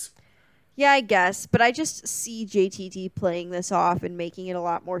insecurities. Yeah, I guess, but I just see JTT playing this off and making it a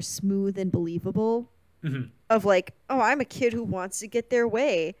lot more smooth and believable. Of like, oh, I'm a kid who wants to get their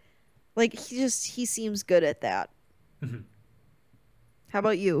way. Like he seems good at that. How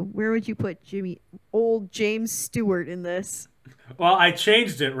about you? Where would you put old James Stewart in this? Well, I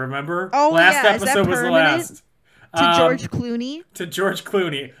changed it. Remember? Oh, last yeah. Is that episode was the permanent? last. To George Clooney? To George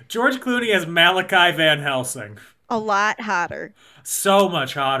Clooney. George Clooney as Malachi Van Helsing. A lot hotter. So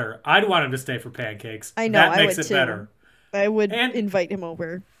much hotter. I'd want him to stay for pancakes. I know, That I makes would it too. better. I would And- invite him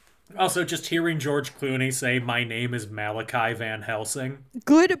over. Also, just hearing George Clooney say, "My name is Malachi Van Helsing,"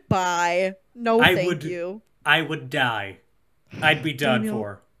 Goodbye. No, thank you. I would die. I'd be done Daniel.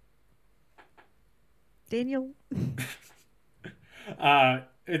 for. Daniel? And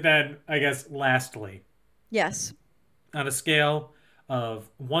then, I guess, lastly, Yes. on a scale of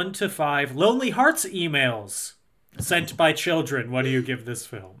 1 to 5 Lonely Hearts emails sent by children, what do you give this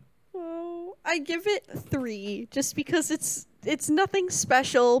film? Oh, I give it 3 just because it's nothing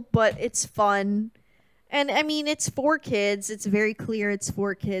special, but it's fun. And I mean, it's for kids. It's very clear it's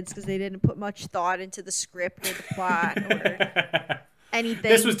for kids because they didn't put much thought into the script or the plot or anything.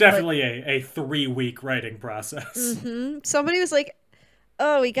 This was definitely a 3-week writing process. Somebody was like,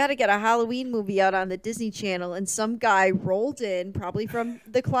 oh, we got to get a Halloween movie out on the Disney Channel. And some guy rolled in, probably from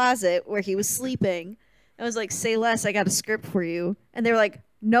the closet where he was sleeping. I was like, say less, I got a script for you. And they were like,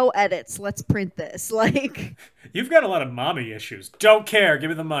 no edits, let's print this. Like, You've got a lot of mommy issues. Don't care. Give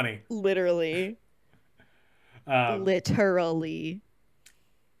me the money. literally. Literally.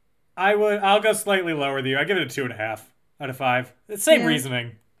 I'll go slightly lower than you. I give it a 2.5 out of 5. It's same Yeah.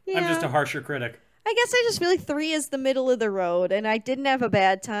 reasoning. I'm just Yeah. a harsher critic. I guess I just feel like 3 is the middle of the road. And I didn't have a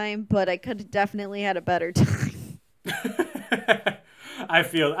bad time, but I could have definitely had a better time.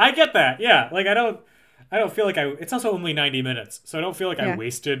 I get that. Yeah. Like I don't feel like it's also only 90 minutes. So I don't feel like I Yeah.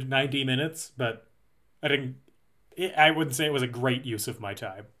 wasted 90 minutes, but I wouldn't say it was a great use of my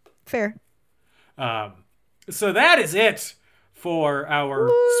time. Fair. So that is it for our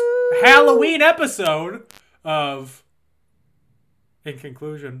Halloween episode of In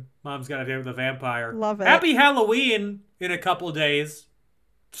Conclusion, Mom's Got a Date with a Vampire. Love it. Happy Halloween in a couple days.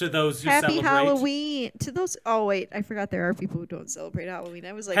 to those who Happy celebrate. Halloween to those. Oh wait, I forgot there are people who don't celebrate Halloween.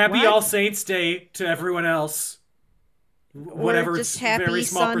 I was like, Happy what? All Saints Day to everyone else. Whatever, or just it's happy very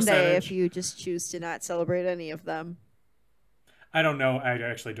small Sunday percentage. if you just choose to not celebrate any of them. I don't know. I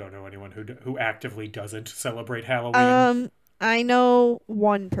actually don't know anyone who actively doesn't celebrate Halloween. I know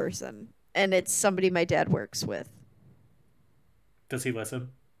one person, and it's somebody my dad works with. Does he listen?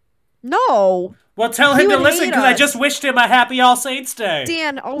 No. Well, tell He him to would listen hate because I us. just wished him a Happy All Saints Day.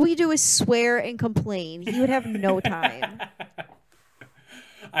 Dan, all we do is swear and complain. He would have no time.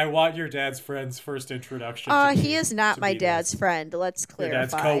 I want your dad's friend's first introduction. to He me is not to my be dad's this. friend. Let's Your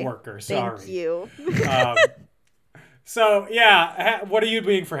dad's clarify. coworker. Sorry. Thank you. So yeah, what are you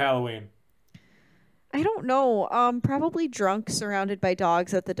doing for Halloween? I don't know. Probably drunk, surrounded by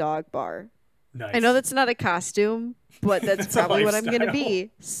dogs at the dog bar. Nice. I know that's not a costume, but that's It's a probably what I'm gonna lifestyle.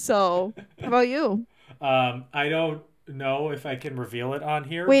 be. So, how about you? I don't know if I can reveal it on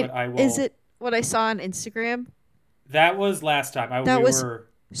here, Wait, but I will. is it what I saw on Instagram? That was last time. That we was were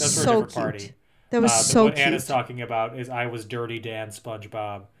that's for a so different cute. party. That was so what cute. Anna's talking about is I was Dirty Dan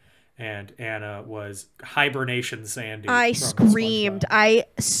SpongeBob, and Anna was Hibernation Sandy. I from screamed. SpongeBob. I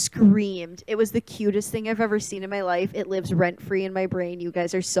screamed. It was the cutest thing I've ever seen in my life. It lives rent free in my brain. You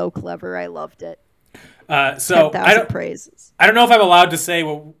guys are so clever. I loved it. So 10,000 praises. I don't know if I'm allowed to say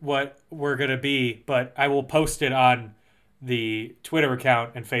what we're gonna be, but I will post it on the Twitter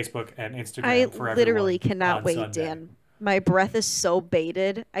account and Facebook and Instagram. I for literally everyone cannot on wait, Sunday. Dan. My breath is so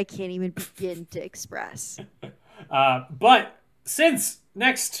bated. I can't even begin to express. But since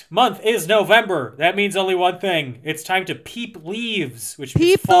next month is November, that means only one thing. It's time to peep leaves, which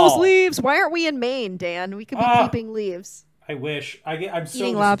means Peep fall. those leaves. Why aren't we in Maine, Dan? We could be Ah. peeping leaves. I wish. I'm so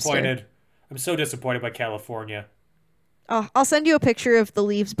Eating lobster. disappointed. I'm so disappointed by California. Oh, I'll send you a picture of the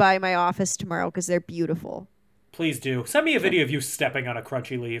leaves by my office tomorrow because they're beautiful. Please do. Send me a video of you stepping on a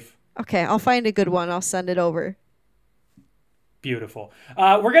crunchy leaf. Okay, I'll find a good one. I'll send it over. Beautiful.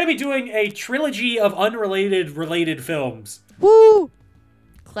 We're going to be doing a trilogy of related films. Woo!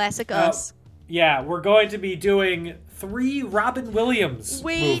 Classic us. Yeah, we're going to be doing 3 Robin Williams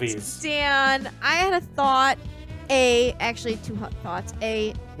Wait, movies. Dan, I had a thought. Actually, two thoughts.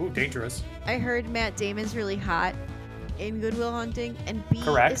 Ooh, dangerous. I heard Matt Damon's really hot in Good Will Hunting. And B,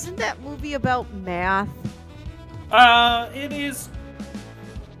 Correct. isn't that movie about math? It is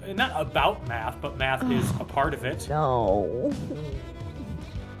not about math, but math is a part of it. No.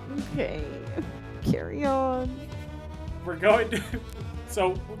 Okay. Carry on. We're going to...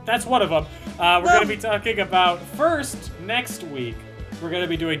 So, that's one of them. We're going to be talking about, first, next week, we're going to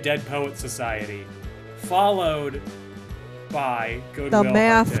be doing Dead Poet Society, followed by Good The Will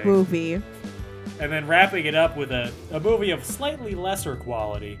math Hunting, movie. and then wrapping it up with a movie of slightly lesser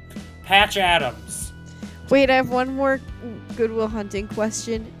quality, Patch Adams. Wait, I have one more Good Will Hunting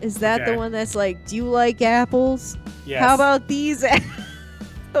question. Is that Okay. the one that's like, do you like apples? Yes. How about these?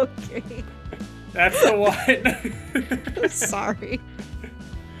 Okay. That's the one. Sorry.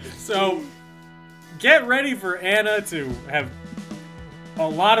 So, get ready for Anna to have a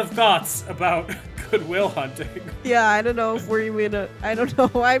lot of thoughts about Good Will Hunting. Yeah, I don't know if we're even. I don't know.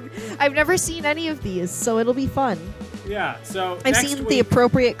 I've never seen any of these, so it'll be fun. Yeah, so I've next seen week, the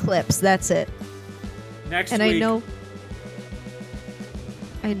appropriate clips. That's it. next And week,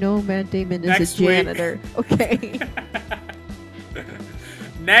 I know Matt Damon is Next a week. janitor. Okay.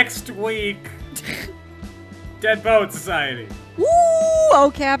 next week, Dead Poet Society. Woo!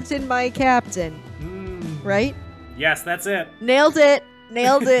 Oh, Captain, my Captain. Mm, Right? yes, that's it. Nailed it.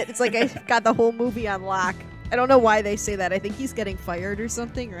 Nailed it. It's like I got the whole movie on lock. I don't know why they say that. I think he's getting fired or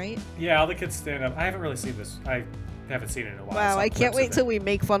something, right? Yeah, all the kids stand up. I haven't really seen this. I haven't seen it in a while. Wow, saw I can't clips wait of till it. we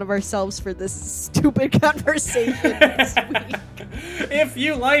make fun of ourselves for this stupid conversation this week. If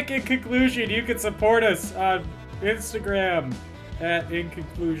you like In Conclusion, you can support us on Instagram at In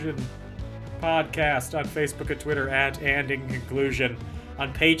Conclusion Podcast, on Facebook and Twitter at And In Conclusion,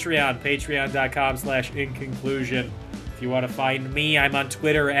 on Patreon, patreon.com/In Conclusion. If you want to find me, I'm on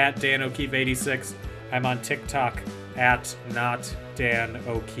Twitter at Dan O'Keefe86. I'm on TikTok at Not Dan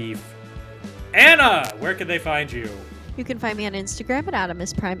O'Keefe. Anna, where can they find you? You can find me on Instagram at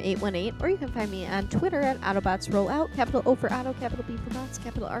AutomusPrime818, or you can find me on Twitter at AutobotsRollout. Capital O for Auto, capital B for Bots,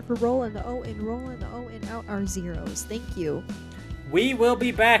 capital R for Roll, and the O in Roll and the O in Out are zeros. Thank you. We will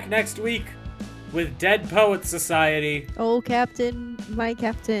be back next week with Dead Poet Society. Oh, Captain, my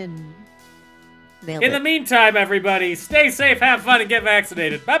Captain. Nailed In it. the meantime, everybody, stay safe, have fun, and get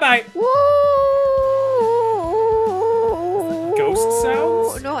vaccinated. Bye-bye. Woo! Ghost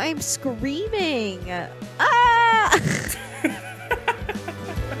sounds? No, I'm screaming. Ah! Okay,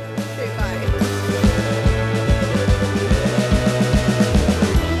 bye.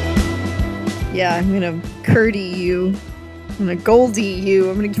 Yeah, I'm gonna Curdy you. I'm gonna Goldie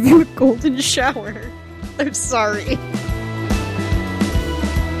you. I'm gonna give you a golden shower. I'm sorry.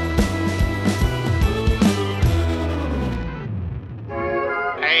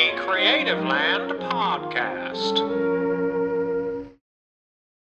 A Creative Land podcast.